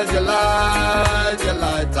lied, you lied, you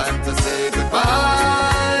lied. Time to say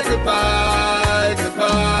goodbye, goodbye,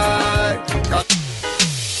 goodbye.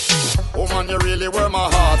 Woman, you really were my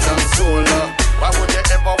heart and soul. Why would you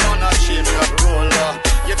ever wanna change that role?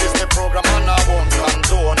 You miss the program and I won't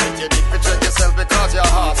condone it. You need to check yourself because your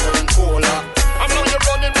heart turned cold. I know you're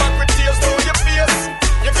running back with tears through your face.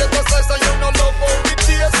 You get the slice and you no love for the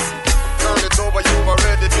taste. Girl, it's over, you've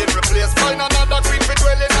already been replaced. Find another queen for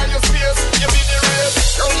dwelling on your space. You be the race.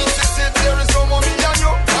 Girl, you sit, there is no more me and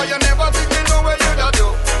you. Cause you never think me know where you da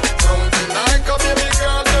do. Don't deny, cause baby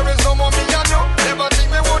girl, there is no more me and you. Never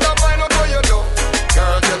think me woulda find out what you do.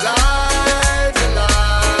 Girl, you lied, you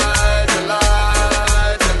lied, you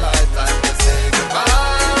lied, you lied. Time to say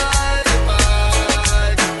goodbye,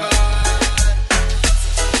 goodbye, goodbye.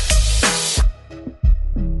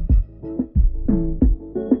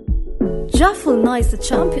 Jafful Nice, the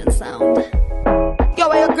champion sound. Yo,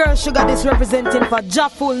 where your girl Sugar this representing for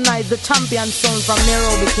Jafful Nice, the champion sound from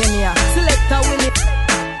Nairobi, Kenya. Selector Winnie.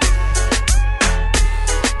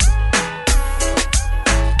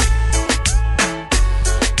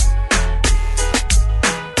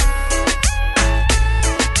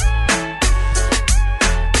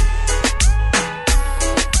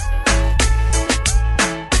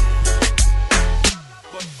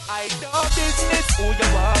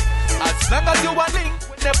 As long as you a link,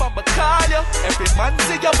 whenever I call you, every man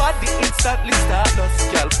see your body instantly start us.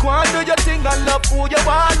 Girl, go and do your thing and love who you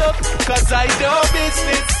want love. Cause I do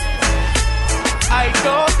business, I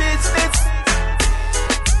do business,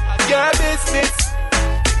 your business,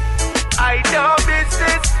 I do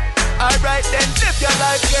business. Alright then, live your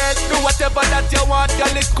life, girl. Do whatever that you want,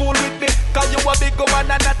 girl, it's cool with me. Cause you a big woman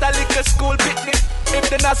and not a little school picnic. If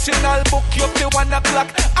the national book you up to 1 o'clock,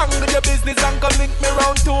 angle your business and come link me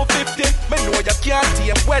round 2:50. Me know you can't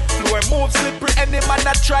tame wet floor, move slippery. Any man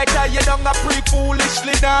that try tie you down a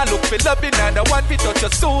pre-foolishly. Now look for loving and the one fit touch you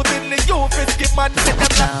soothingly. You fit skip man, sit them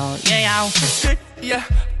down. Yeah.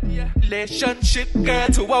 Relationship, girl,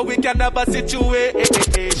 to what we can have a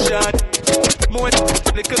situation. More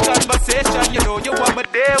little conversation, you know you want my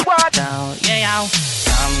day one.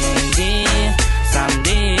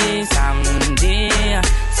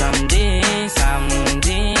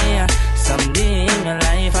 Someday, my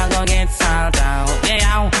life I go get salt out.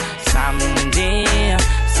 Someday,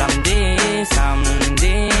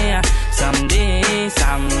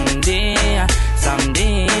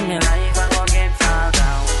 my life I go get salt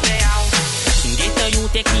out. Get you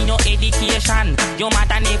take no education. Your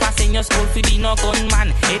mother never send your school to be no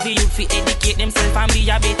gunman. Every youth fi educate themselves and be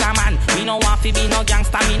a better man. Me no want fi be no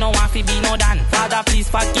gangster, me no want fi be no dan. Father, please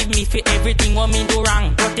forgive me for everything what me do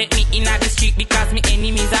wrong. Protect me in the street because me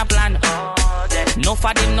enemies are plan. No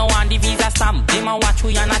for them no want the visa stamp. Them a watch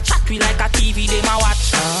we and a chat we like a TV. Them a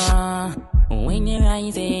watch. When you're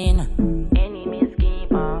rising, enemies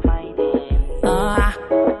keep on fighting.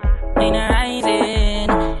 When you're rising,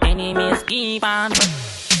 enemies keep on.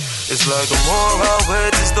 It's like the more I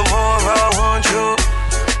wait, it's the more I want you.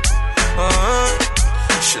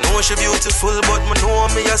 She know she beautiful, but me know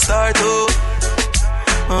me a star too.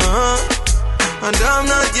 And I'm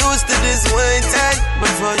not used to this waiting, but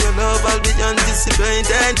for your love I'll be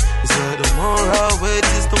anticipating. It's like the more I wait,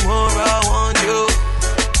 is the more I want you.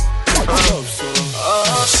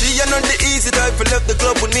 She ain't not the easy type for left the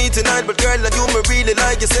club with me tonight, but girl, like you me really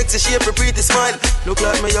like your sexy shape, your pretty smile. Look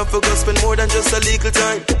like me have to go spend more than just a little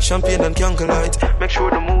time. Champagne and candlelight, make sure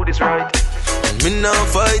the mood is right. And me now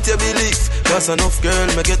fight your belief, cause enough girl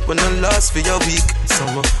me get when I last for your week.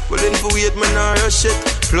 Summer, willing for wait, me nah rush it.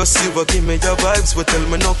 Plus you will give me your vibes, but tell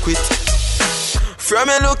me no quit. From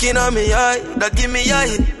you looking at me eye, that give me a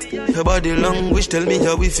hit. Your body language tell me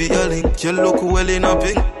how we feel link. You look well in a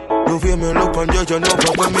pink. You feel me look and judge, you know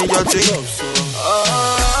when me a think.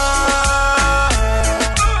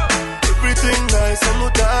 Everything nice, I'm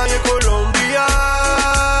not in Colombia.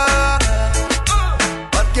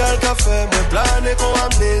 Bad girl café, me plane con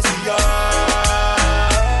amnesia.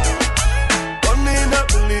 1 in a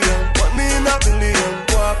billion,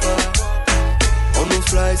 guapa. On nous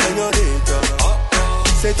fly, señorita.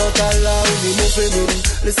 C'est total là, oui, mon féminin.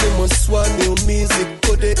 Laissez-moi soigner au musique,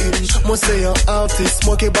 codéine. Moi c'est un artiste,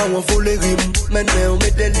 moi qui bat un volet rime. Maintenant on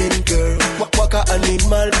met des lignes, girl. Moi qu'un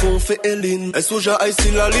animal qu'on fait Eline. Et sous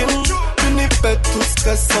ici la ligne. Une pète tout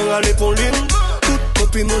stress sans aller pour ligne. Toute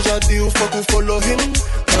copine nous j'ai dit, ou faut qu'on follow him.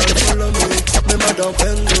 Can't follow me, mais madame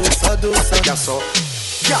Pendo, ça dosa.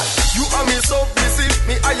 Girl, you are me submissive,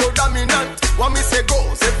 me are your dominant. What me say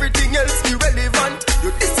goes, everything else irrelevant.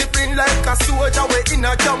 You discipline like a soldier, we in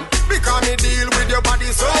a camp. Because me deal with your body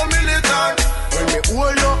so militant. When me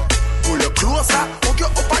hold you, pull you closer, hook you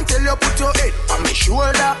up until you put your head on me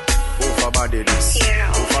shoulder. Over body this,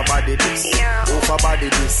 over body this, over body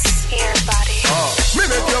this. Me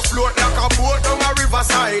make you float like a boat down a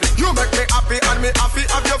riverside. You make me happy and me happy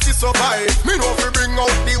have your fist survive. Me know if you bring out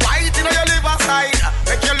the white in your liver side.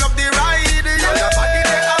 Make you love the ride, yeah. Your body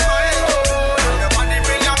they are mine. Your body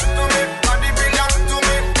belong to me, body belong to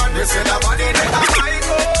me. Me say the body they are mine.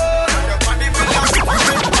 Your body belong to me,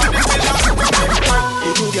 body belong to me.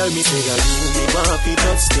 Little girl, me say you me want fi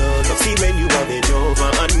touch down. Love see when you are bend over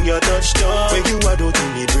and you touch down. When you are down to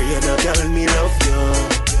me brain, a girl me love you.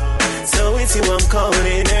 So it's you I'm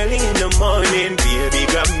calling early in the morning. Baby,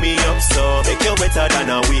 grab me up so make you wetter than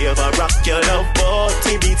a wave. I rock your love boat,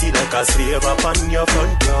 TBT like a slave up on your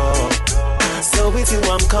front door. So it's you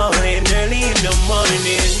I'm calling early in the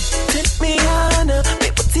morning. Take me on, me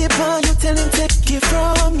put it on you, tell him take it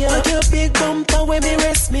from you. But your big bumper when me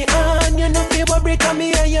rest me on. You know feel what break on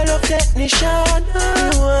me and you love technician.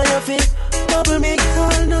 You want your feet, bubble me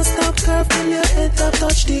girl, no stop curve till your head up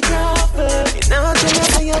touch the gravel. Me now tell you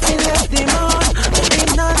how you feel left the man. Me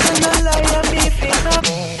not tell no lie and me feel up.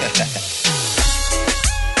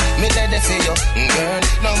 Me ready for you, girl.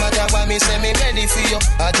 No matter what me say, me ready for you.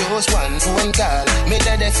 I just one phone call. Me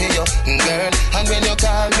ready for you, girl. And when you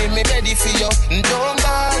call me, me ready for you. Don't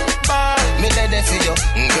ball. Me ready for you,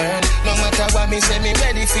 girl. No matter what me say, me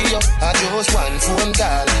ready for you. I just one phone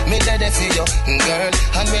call. Me ready for you, girl.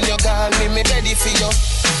 And when you call me, me ready for you.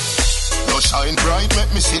 You shine bright,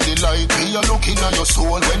 make me see the light. Me a looking at your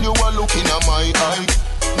soul when you are looking at my eye.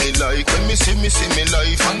 Me like when me see me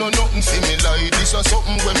life. I know nothing for me like. This is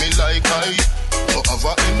something when me like I. You have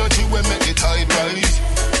a energy when make the tide rise.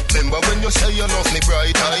 Remember when you say you love me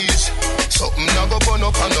bright eyes. Something I go burn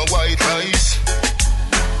up on the white rice.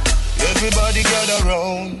 Everybody gather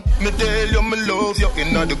round. Me tell you me love you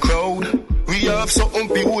in the crowd. We have something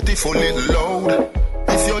beautiful little loud.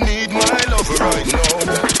 If you need my love right now,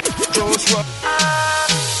 just walk.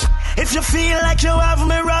 If you feel like you have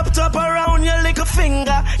me wrapped up around your little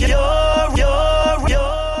finger,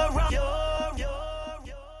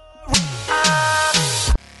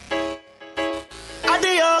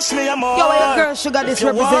 Adios, me amor. Yo, your girl Sugar this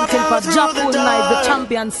representing for Jafful Night, the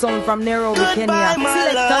champion song from Nairobi, Kenya.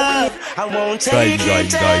 Selector I won't take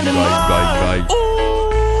it anymore.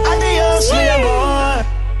 Adios, me amor.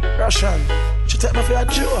 Russian, you take me for a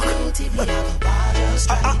joke.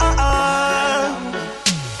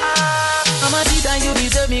 I'm a teeth and you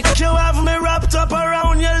deserve me. You have me wrapped up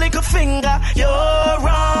around your little finger. You're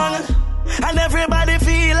wrong. And everybody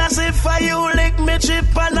feel as if I you lick me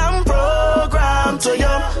chip and I'm programmed to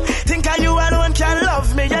you. Think I you alone can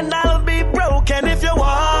love me and I'll be broken if you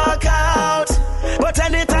walk out. But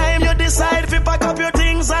anytime you decide to pack up your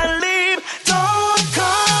things and leave, don't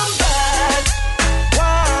come back.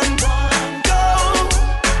 One, go.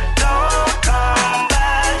 Don't come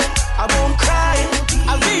back. I won't cry.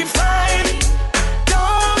 I'll be fine.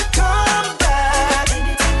 Don't come back.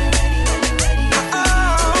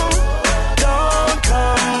 Oh, don't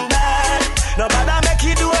come back. No matter make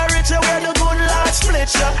you do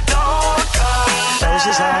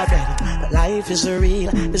life is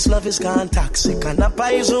real. This love is gone toxic and up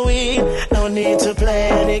is weed. No need to play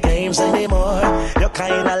any games anymore. You're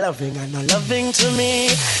kinda loving and not loving to me.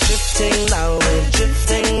 Drifting now, we're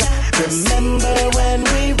drifting. Remember when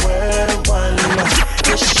we were one?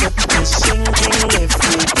 The ship is sinking if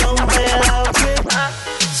we don't bail out with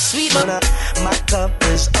sweet mama. My cup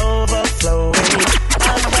is overflowing.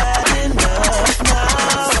 I've had enough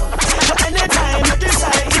now. So anytime you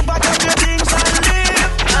decide to pack up your things and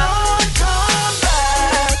leave, don't come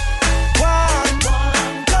back. One go,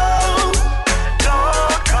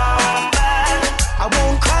 don't come back. I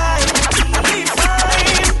won't cry, I'll be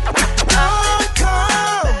fine. Don't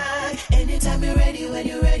come back. Anytime you're ready, when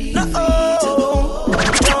you're ready. No,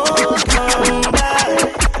 don't come back.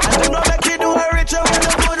 I don't know make you do a ritual when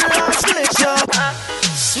the good Lord split you.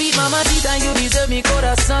 Sweet mama Tita, you deserve me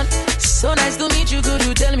corazón. So nice to meet you, could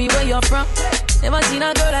you tell me where you're from? Never seen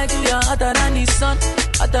a girl like you, you're hotter than the sun.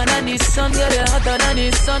 Hotter than the sun, girl, you're hotter than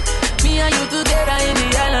the sun. Me and you together in the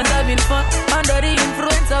island having fun. Under the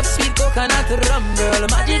influence of sweet coconut rum, girl.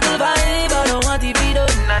 Magical vibe, I don't want to be done.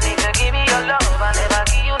 I need to give me your love, I never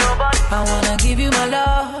give you no bun. I wanna give you my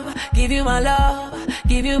love, give you my love,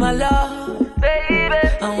 give you my love, baby.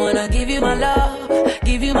 I wanna give you my love,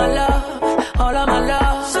 give you my love, all of my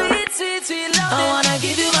love. Sweet, sweet, sweet love. I wanna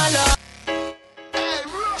give you my love.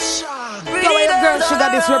 Yo, your girl Sugar,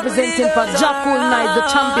 this representing for Jafful Nice, the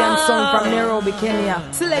champion song from Nairobi, Kenya.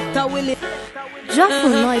 Selector Willie. Jafful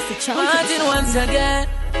Nice, the champion. Martin once again.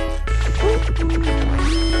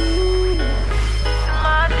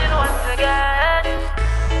 Martin once again.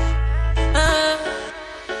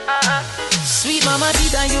 Sweet mama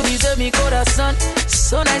Tita, you deserve me corazón.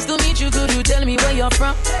 So nice to meet you, could you tell me where you're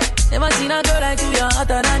from? Never seen a girl like you, you're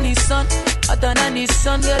hotter than the sun. Hotter than the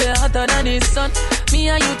sun, girl, you're hotter than the sun. Me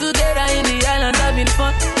and you together in the island having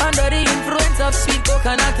fun. Under the influence of sweet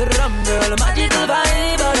coconut rum, girl. Magical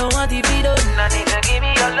vibe, I don't want to be done. I need to give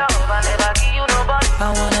me your love, I never give you no bun. I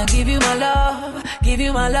wanna give you my love, give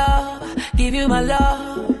you my love, give you my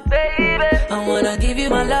love, baby. I wanna give you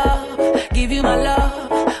my love, give you my love,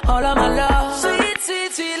 all of my love. Sweet,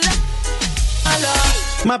 sweet, sweet love, my love.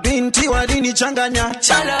 Mabinti walinichanganya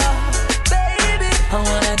Chala, baby. I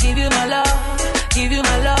wanna give you my love, give you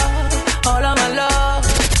my love, all of my love.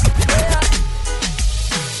 Yeah.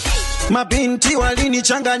 Mabinti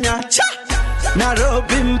walinichanganya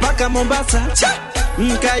Nairobi mpaka Mombasa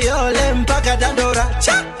Mkayole mpaka Dandora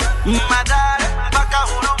Madare mpaka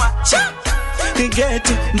Huruma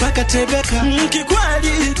Geto mpaka Tebeka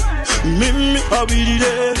Mkikweli mimi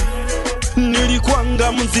abilile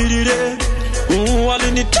Nilikwanga mzilile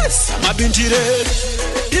Walinitesa mabintire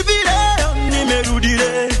Hivi leo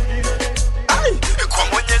nimerudile Ai, kwa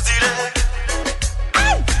Mwenyezile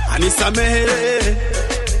Ai, anisamehere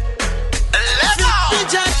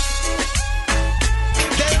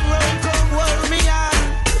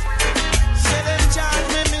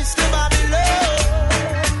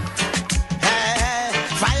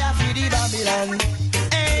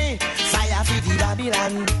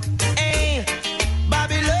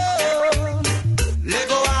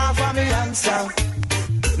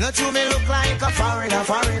Not you may look like a foreigner.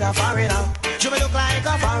 You may look like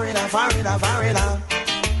a foreigner.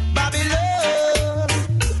 Babylon,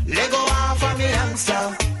 let go off of me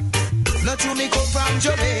answer. Not you may come from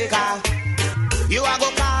Jamaica. You are go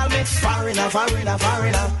call me foreigner.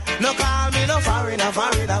 No call me no foreigner.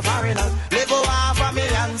 Let go off of me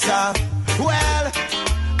answer. Well,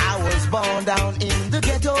 I was born down in the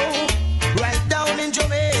ghetto, right down in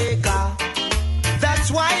Jamaica.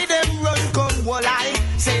 That's why them run come wall I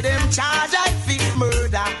say them charge I feel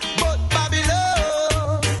murder. But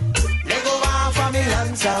Babylon, they go off of me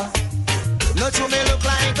answer. Not you may look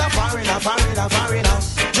like a foreigner.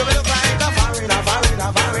 You may look like a foreigner.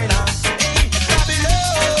 Hey,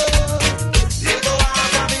 Babylon, they go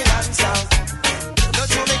off of me answer. Not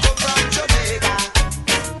you may come from Jamaica.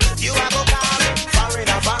 You are go call me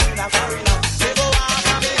foreigner. They go off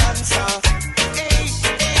of me answer.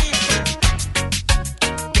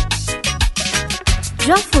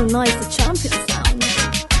 Jafful Nice, the champion sound.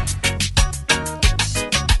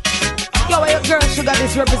 Yo, your girl Sugar,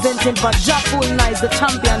 this representing for Jafful Nice, the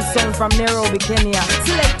champion song from Nairobi, Kenya.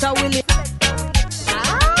 Selector Willie.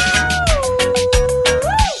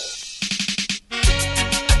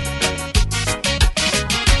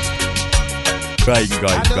 Guys.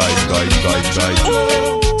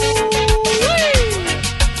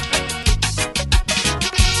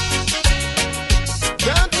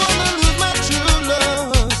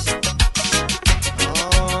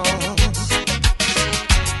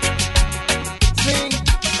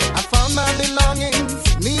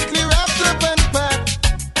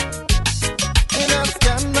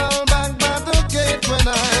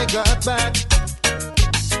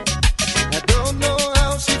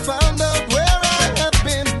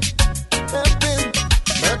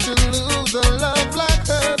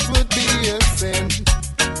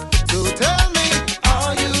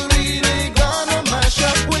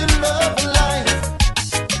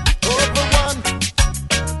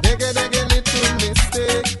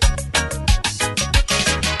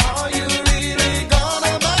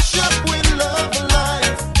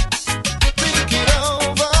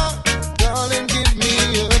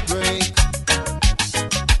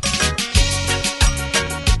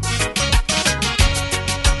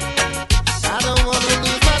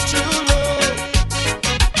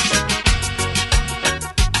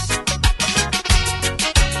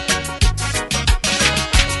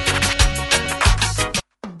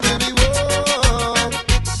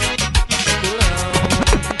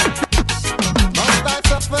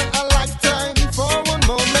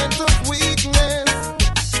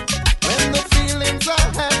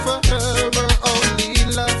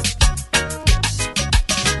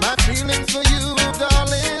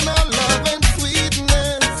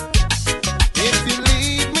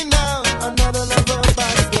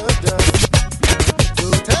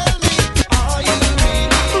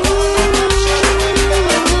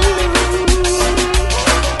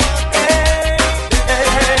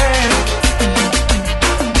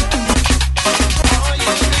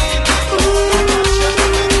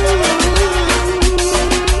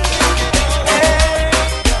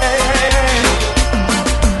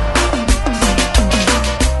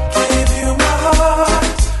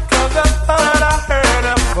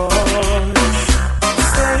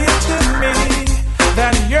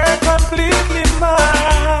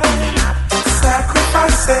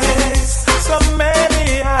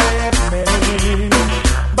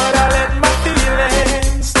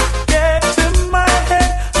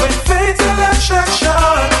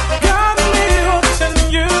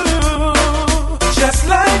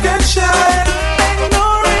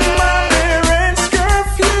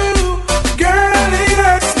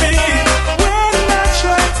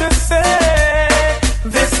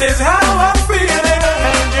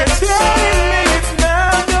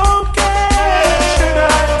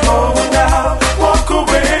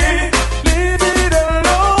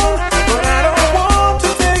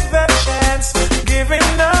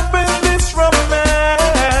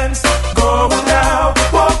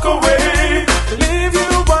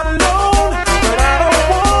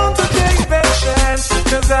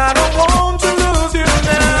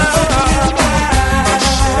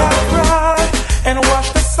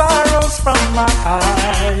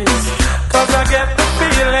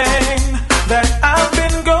 feeling that I've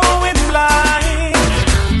been going blind.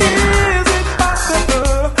 Is it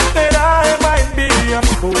possible that I might be a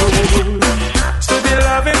fool to be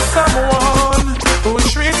loving someone who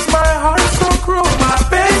treats my heart so cruel? My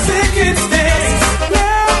basic instincts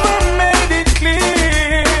never made it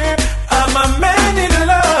clear I'm a man in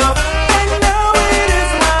love, and now it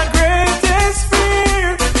is my greatest fear.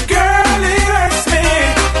 Girl, it hurts me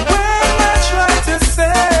when I try to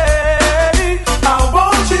say I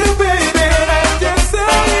want you, baby, and you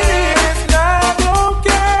say it's not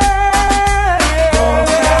okay.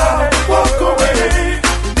 Walk away,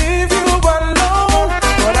 leave you alone,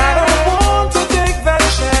 but I don't want to take that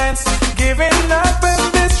chance, giving up in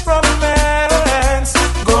this romance.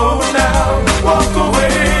 Go now, walk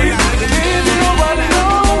away, leave you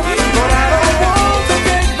alone, but I don't want to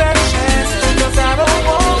take that chance, 'cause I don't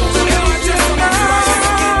want to lose you now.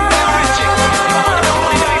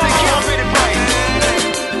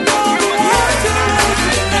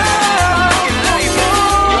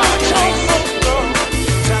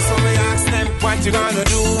 Just so me ask them, what you gonna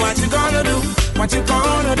do? What you gonna do? What you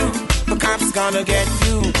gonna do? The cops gonna get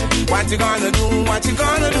you. What you gonna do? What you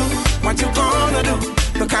gonna do? What you gonna do?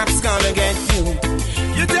 The cops gonna get you.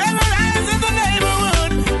 You terrorize in the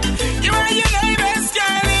neighborhood. You and your neighbors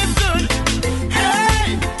can't live good.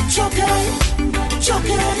 Hey, chocolate,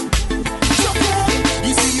 chocolate, chocolate.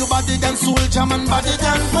 You see you body than soldier man, body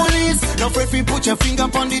than police. No afraid fi put your finger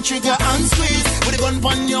on the trigger and squeeze. With a gun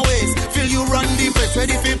on your waist, feel you run the place.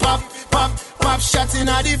 Ready fi pop, pop, pop shot in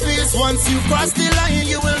the face. Once you cross the line,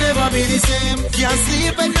 you will never be the same. Can't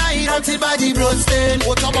sleep at night until body blood stain.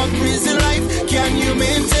 What about prison life? Can you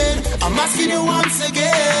maintain? I'm asking you once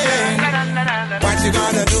again. What you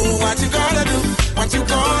gonna do? What you gonna do? What you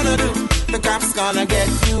gonna do? The cops gonna get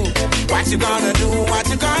you. What you gonna do? What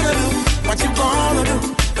you gonna do? What you gonna do?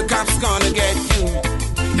 The cops gonna get you.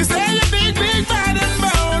 You say you're big, big, bad and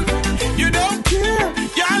bold. You don't care,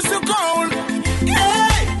 you're so cold.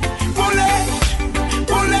 Hey, bullet,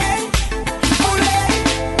 bullet,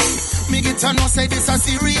 bullet. Me get a no say this a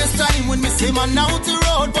serious time. When me see man out the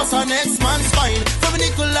road, bust a next man's spine. From a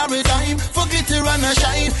nickel or a dime, for glitter and a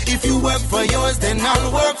shine. If you work for yours, then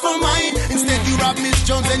I'll work for mine. Instead you rob Miss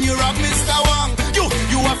Jones and you rob Mr. Wang.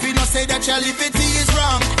 You have to not say that your liberty is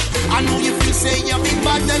wrong. I know you feel say you're big,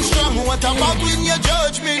 bad and strong. What about when your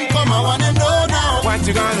judgment come? I wanna know now. What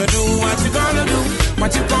you gonna do? What you gonna do?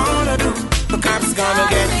 What you gonna do? The cops gonna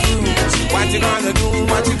get you. What you gonna do?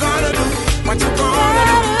 What you gonna do? What you gonna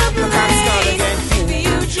do? The cops gonna get you.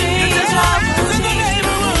 You terrorize in the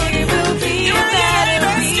neighborhood. It will be a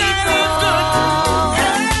better people.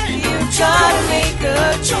 You try to make a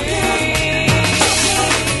change.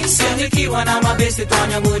 Nikiwa na mabesi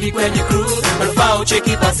twanya mudi kwenye crew. Malufao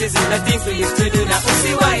cheki passes in the things we used to do. Na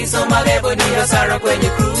usiwai so malebo ni hasara kwenye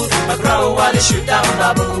crew. Magrao wale shoot down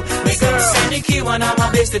babu. Nikiwa na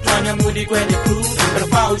mabesi twanya mudi kwenye crew.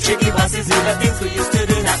 Malufao cheki passes in the things we used to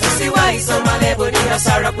do. Na usiwai so malebo ni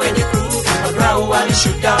hasara kwenye crew. Magrao wale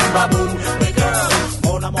shoot down babu.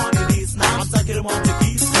 All I'm on it is now I'm taking them on the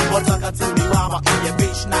keys. But I got to me wama in your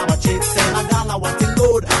bitch now I check say I got la what in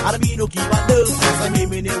load. I don't mean no keep on love. Say me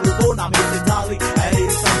me never go na me say tally. Hey,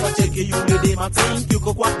 some I check you the day my team you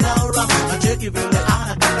go quack now ram. I check you feel like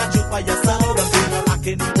I got you by yourself. I'm feeling like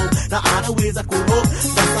anymore. Now I know ways I could hope.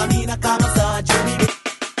 That's I mean I can't say Jimmy.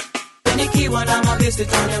 Nikiwa na mabesi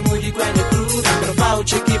twanya mudi kwenye crew. Malufao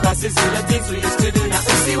cheki passes in the things we used to do. Na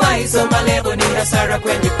usiwai so malebo ni hasara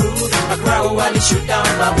kwenye crew. Magrao wale shoot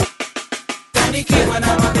down babu. Nikiwa na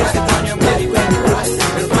mabesi twanya mudi kwenye crew.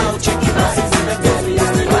 Malufao cheki passes in the things we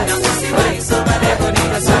used to do. Na usiwai so malebo ni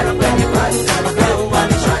hasara kwenye crew. Magrao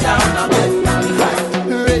wale shoot down babu.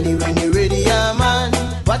 Ready when you're ready, yeah man.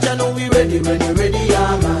 Watch I know we ready when you're ready,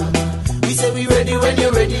 yeah man. We say we ready when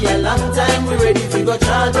you're ready. A long time we ready. We go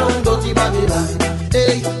charge on go to Babylon.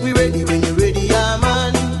 Hey, we ready when you're ready, yeah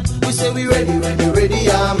man. We say we ready when you're ready,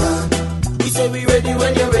 yeah man. We say we ready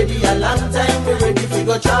when you're ready. A long time we ready. We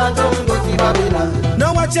go charge on go to Babylon.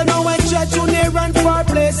 Now watch you know when church you near run for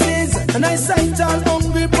places. And I sight all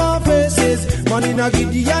hungry poor faces. Money in a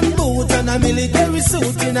Gideon boot and a military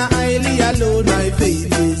suit in a highly alone my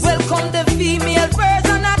faces. Welcome the female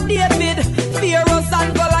version of David. Pharaoh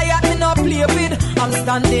and Goliath in a play with. I'm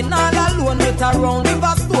standing all alone with a round with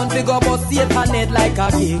a stone. Big up a Satan head like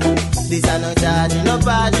a king. This are no charging, no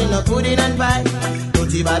party, no pudding and pie. Go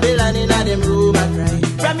to Babylon in a them room and cry.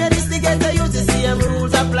 From your district get you to see them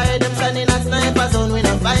rules apply. Them standing at snipers on when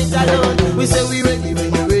I fight alone. We say we ready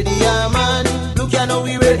when you're ready, yeah man. Look you know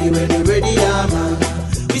we ready when you're ready, yeah man.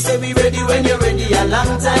 We say we ready when you're ready. A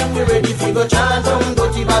long time we ready. If we go chant on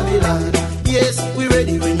go to Babylon. Yes, we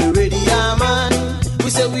ready when you're ready, yeah man.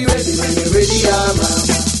 say we ready when you're ready, yeah, man.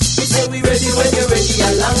 We say we ready when you're ready. A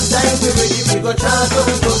long time we ready. We go chant up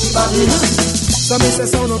and go to Babylon. So me say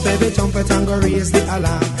sound up every trumpet and go raise the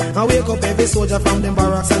alarm. And wake up every soldier from them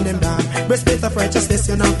barracks and them down. Breastplate of righteousness,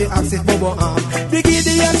 you know fi ask if Bobo arm. The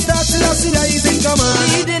Gideon starts to see that he's in command.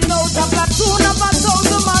 Leading out a platoon of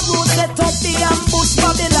 1,000 man who set up the ambush.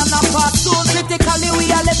 Babylon a part soon. Critically we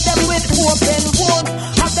are left them with open wound.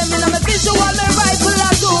 Have them in a visual and rifle a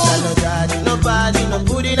doom. No judge, no party, no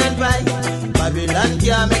pudding and pie. Babylon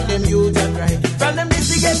can't make them youth and cry. From them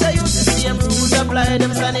this together you to see them rules apply.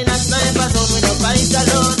 Them standing at snipers on with no fight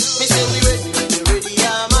alone. Me say we ready,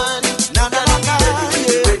 yeah man. Now that I'm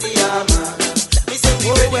ready, yeah man. Me say we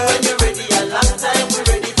ready when you're ready. A long time we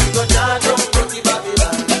ready to go down, don't go to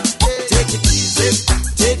Babylon. Take it easy,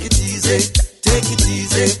 take it easy, take it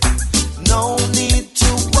easy. No need to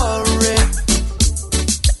worry.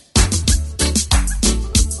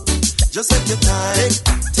 Just take your time,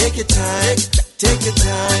 take your time, take your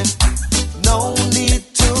time. No need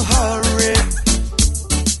to hurry.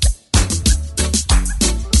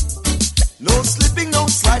 No slipping, no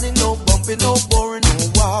sliding, no bumping, no boring,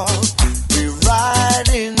 no wall. We ride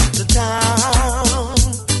into town.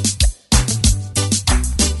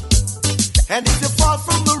 And if you fall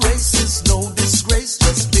from the races, no disgrace.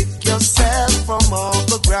 Just pick yourself from off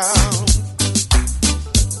the ground.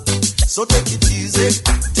 So take it easy,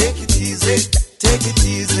 take it easy, take it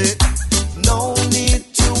easy. No need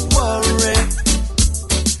to worry.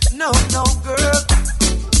 No, no, girl.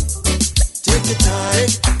 Take your time,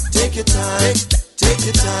 take your time, take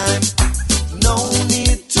your time. No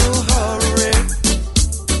need to hurry.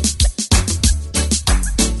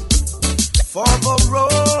 For the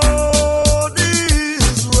road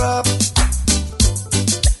is rough.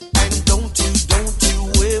 And don't you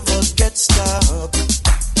ever get stuck.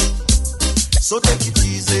 So take it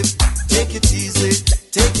easy, take it easy,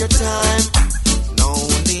 take your time. No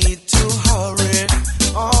need to hurry.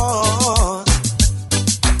 Oh.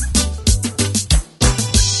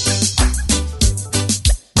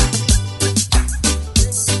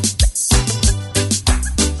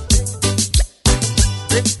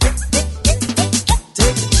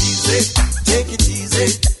 Take it easy, take it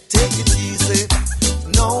easy, take it easy.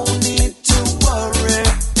 No need to worry.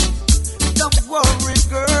 Don't worry,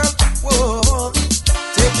 girl. Whoa.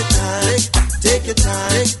 Take your time, take your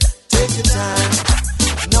time, take your time.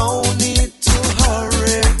 No need to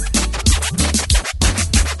hurry.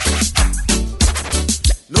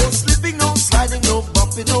 No slipping, no sliding, no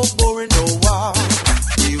bumping, no boring, no wow.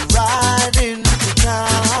 We ride into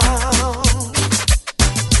town.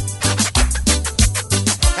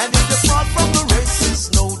 And if you fall from the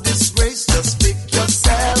races, no disgrace. Just pick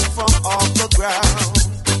yourself from off the ground.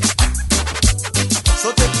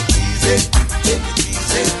 So take it easy, take it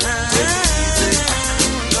easy, take it easy.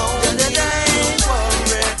 No need to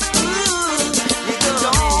worry.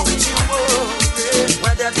 Don't you worry.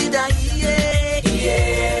 Wadavida iye,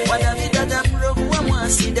 wadavida damro wa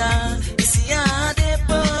mwasida. Isiade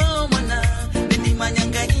po mwana, nini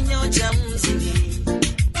manyanga inyo cha mzini.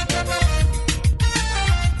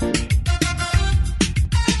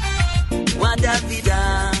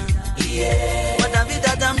 Wadavida iye,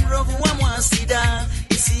 wadavida damro wa mwasida.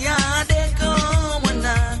 Isiade ko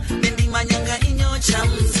mwana, nini manyanga inyo cha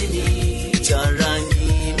mzini.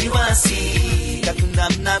 Charangi niwasi, kakunda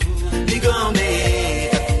mnabu, nigome,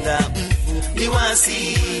 kakunda mfu,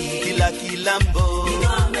 niwasi, kila kilambo,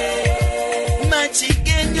 nigome,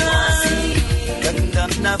 machigenyo, kakunda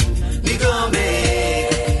mnabu, nigome,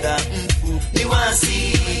 kakunda mfu,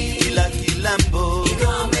 niwasi, kila kilambo,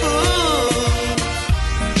 nigome.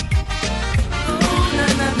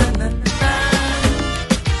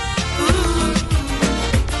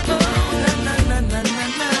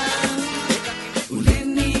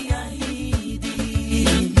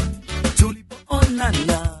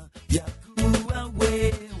 Tulipoonana ya kuwa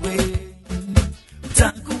wewe,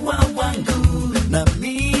 utakuwa wangu na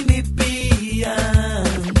mimi pia,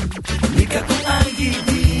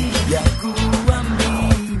 nikakuahidi ya kuwa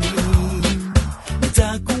mimi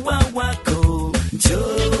nitakuwa wako.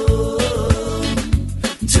 Njoo,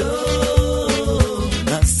 njoo,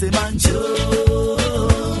 nasema njoo,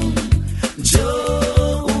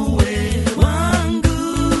 njoo uwe wangu,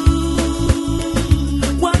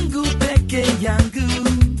 wangu peke yangu,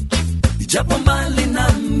 ijapo mbali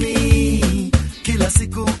nami, kila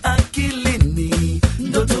siku akilini,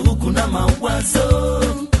 ndoto huku na mawazo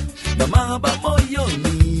na mahaba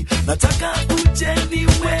moyoni, nataka uje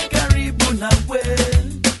niwe karibu nawe,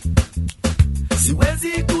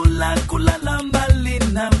 siwezi kulala mbali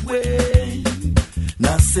nawe,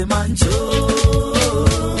 nasema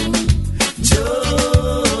njoo,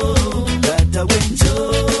 njoo,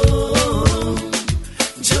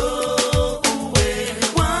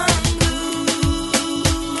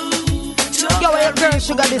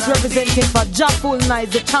 representing for Jaful Nice,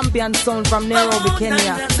 the champion sound from Nairobi,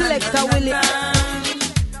 Kenya. Selector Willie.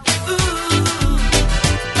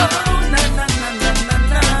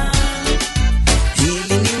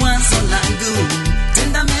 Hili ni wazo langu,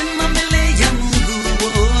 tenda mema mbele ya Mungu.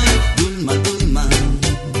 Dulma, dulma,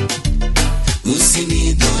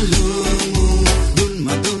 usinidhulumu.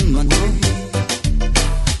 Dulma, dulma, no,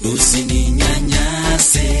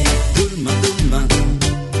 usininyanyase. Dulma, dulma,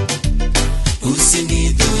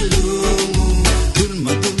 usinidhulumu.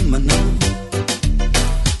 Dulma, dulma, no,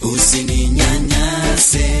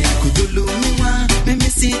 usininyanyase. Kudhulumiwa mimi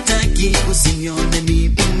sitaki, usinione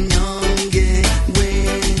mimi mnyonge. We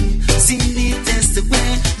siniteste we,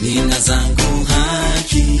 nina zangu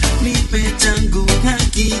haki, nipe changu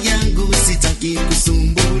haki yangu, sitaki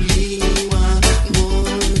kusumbuliwa.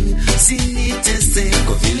 Boy, siniteste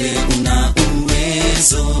kwa vile una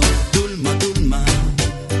uwezo. Dulma, dulma,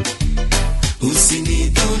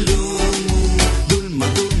 usinidhulumu. Dulma,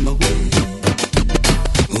 dulma we,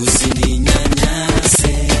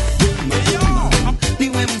 usininyanyase. Dulma, dulma,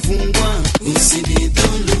 niwe mfungwa,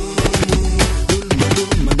 usinidhulumu. Dulma,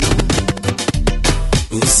 dulma, no,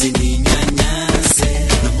 usininyanyase.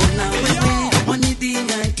 Naona wewe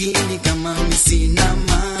wanidhihaki ni kama mimi sina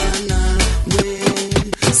maana. We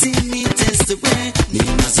siniteste we,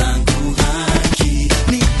 nina zangu haki,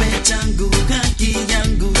 nipe changu haki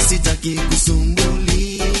yangu, sitaki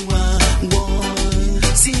kusumbuliwa. Boy,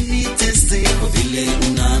 siniteste kwa vile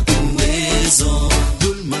una uwezo.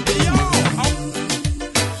 Dulma, dulma,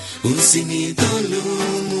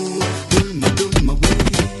 usinidhulumu. Dulma, dulma we,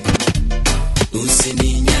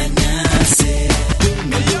 usininyanyase.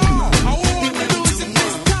 Dulma, dulma, niwe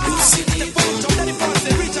mtumwa, usininyanyase.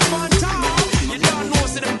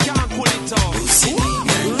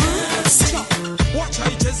 Wacha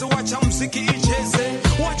icheze, wacha mziki icheze,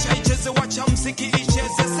 wacha icheze, wacha mziki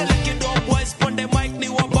icheze. Select dog boys on the mic ni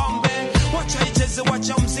wabambe. Wacha icheze,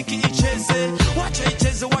 wacha mziki icheze, wacha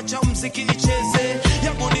icheze, wacha mziki icheze.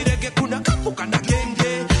 Yangu ni reggae, kuna kapuka na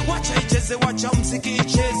genge. Wacha icheze, wacha mziki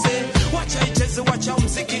icheze, wacha icheze, wacha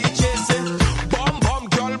mziki icheze. Bam bam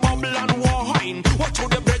girl bubble and wine. Watch how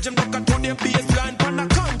the bridge and look at the baseline. Pan a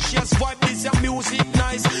conscious vibe, this your music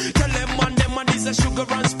nice. Tell them and this a sugar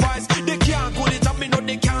and spice. They can't cool it up, me know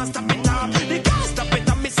they can't stop it off. They can't stop it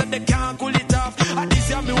up, me say they can't cool it off. And this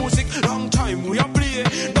your music, long time we a play.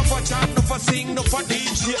 No for chant, no for sing, no for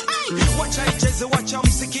DJ. Watch I chase, watch I'm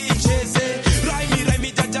sick chase.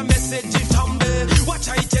 Rhyme, jaja message itambe. Watch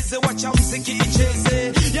I chase, watch I'm sick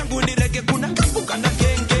chase. Yangu ni reggae, kuna kapuka na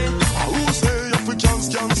genge. Who say Africans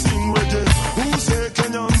can sing reggae? Who say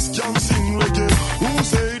Kenyans can sing reggae? Who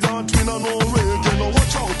say that we don't know reggae? Now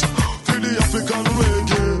watch out for the African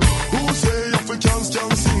reggae. Who say Africans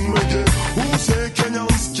can sing reggae? Who say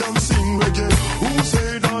Kenyans can sing reggae? Who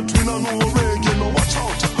say that we don't know reggae? Now watch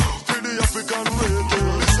out for the African reggae.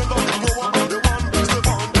 Listen to the one, the one, the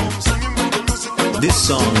one, singing the music. This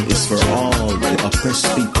song is for all the oppressed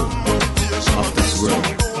people of this world.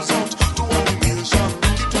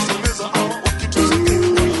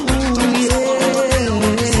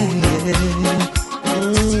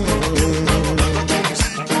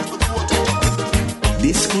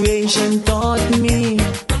 This creation taught me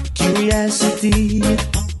curiosity.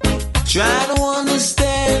 Try to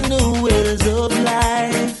understand the ways of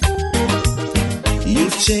life.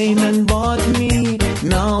 You've chained and bought me,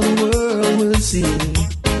 now the world will see.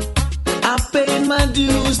 I paid my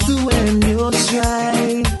dues to end your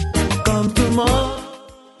strife. Come tomorrow,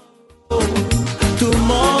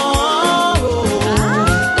 tomorrow,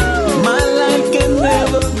 my life can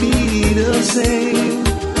never be the same.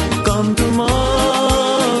 Come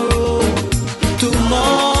tomorrow,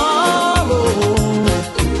 tomorrow,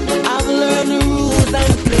 I've learned the rules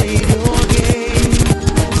and played your game.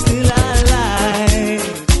 Still alive.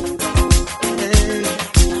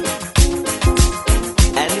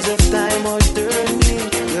 And it's a time of turning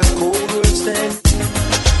your cold words stand.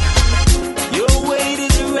 Your weight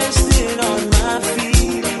is resting on my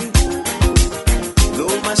feet.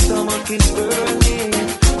 Though my stomach is burning,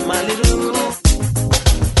 my little room.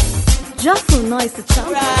 Jaful Noise, the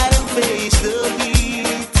champion. Try to face the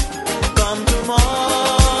heat. Come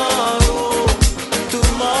tomorrow,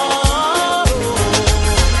 tomorrow,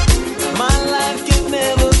 my life can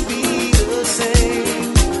never be the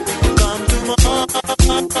same. Come tomorrow,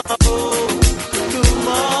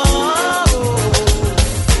 tomorrow,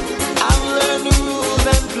 I've learned the rules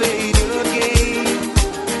and played the game.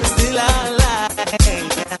 Still alive.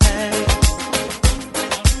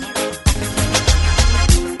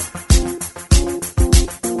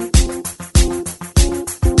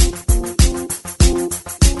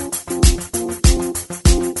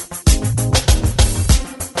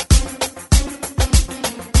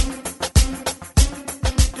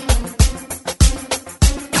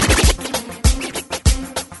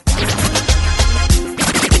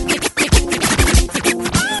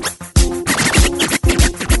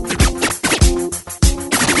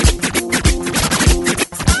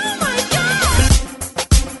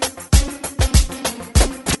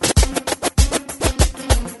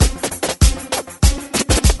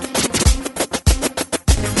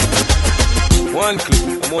 One clip,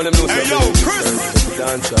 I'm on them no. Hey yo, Chris,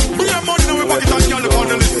 we are money now, we back it on y'all upon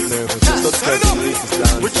the list. Set it up,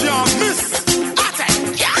 with y'all miss.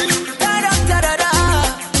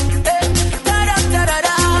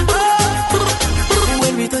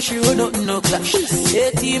 When we touch you, nothing no clash.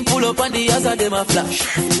 18 pull up and the other them a flash.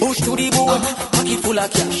 Push to the bone, pocket full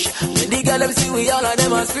of cash. When the girl them see we all of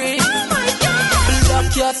them a scream.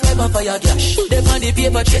 Black cats snipe and fire gash. They on the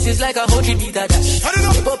paper chases like 100 meter dash.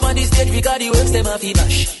 Step up on the stage because the works them a fi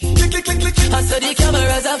bash. Click, click, click, click. And so the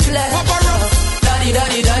cameras are flash. Daddy,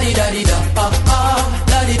 daddy, daddy, daddy, da.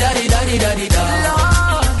 Daddy, daddy, daddy, daddy, da.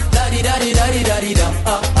 Daddy, daddy, daddy, daddy, da.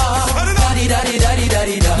 Daddy, daddy, daddy,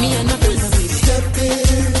 daddy, da. Me and my friends are step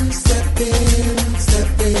in, step in,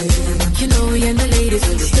 step in. You know we and the ladies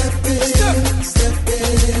will step in, step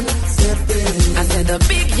in, step in. I said the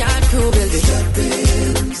big yard crew will be step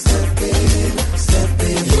in, step in, step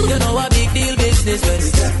in. You know a big deal business when we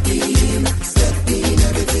step in,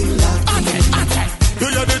 everything locked in. Okay. Do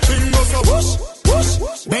you the thing go so whoosh, whoosh,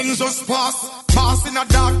 whoosh. Benz just pass in a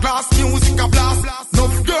dark glass, music a blast.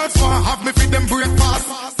 Enough girls want have me feed them breakfast.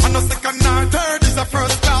 And a second and third is a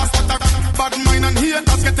first class. Bad mind and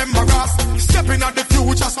haters get embarrassed. Stepping at the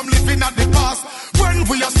future, some living at the past. When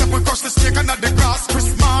we are step, we crush the snake under the grass.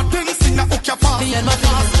 Chris Martin, sing a hook your pass. Me and my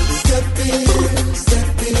class. Step in,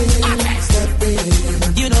 step in, step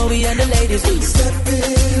in. You know we and the ladies will step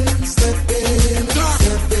in, step in,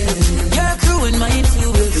 step in. Your crew and mine too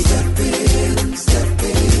will be step in, step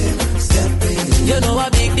in, step in. You know a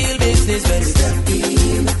big deal business when step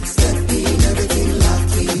in, everything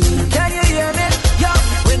locked in. Can you hear me? Yo,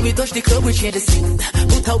 when we touch the club, we change the scene.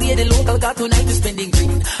 Put away the local, got tonight to spending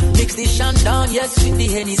green. Mix the Shandon, yes, with the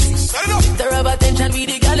Hennessy. The rubber tension with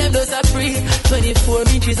the gal, them those are free. 24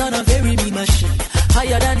 inches on a very mean machine.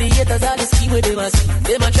 Higher than the haters, all the scheme with them a see.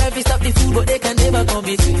 They might try to stop the food, but they can never come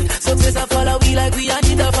between. Success a follow we like we and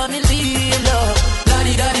it a family. Love.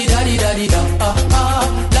 Daddy, daddy, daddy, daddy, da.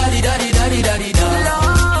 Daddy, daddy, daddy, daddy, da.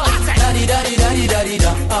 Daddy, daddy, daddy, daddy,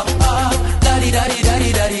 da. Daddy, daddy,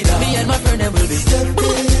 daddy, daddy, da. Me and my friend them will be step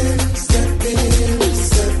in, step in,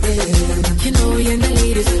 step in. You know we and the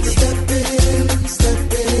ladies will be step in,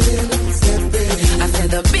 step in, step in. I said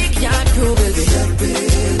the big yard crew will be step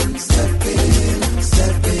in, step in,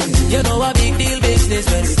 step in. You know a big deal business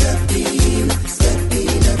when we step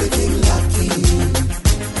in, everything locked in.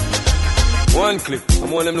 One clip,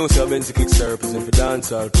 I'm one of them know say Benzi Kickster represent for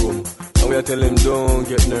dancehall promo. And we are telling them don't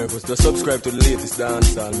get nervous, just subscribe to the latest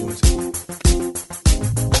dancehall music.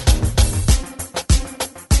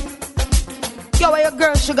 Yo, your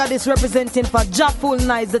girl Sugar this representing for Jaful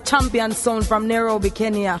Nice, the champion sound from Nairobi,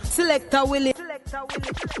 Kenya. Selector Willie. Selector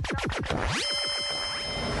Willie.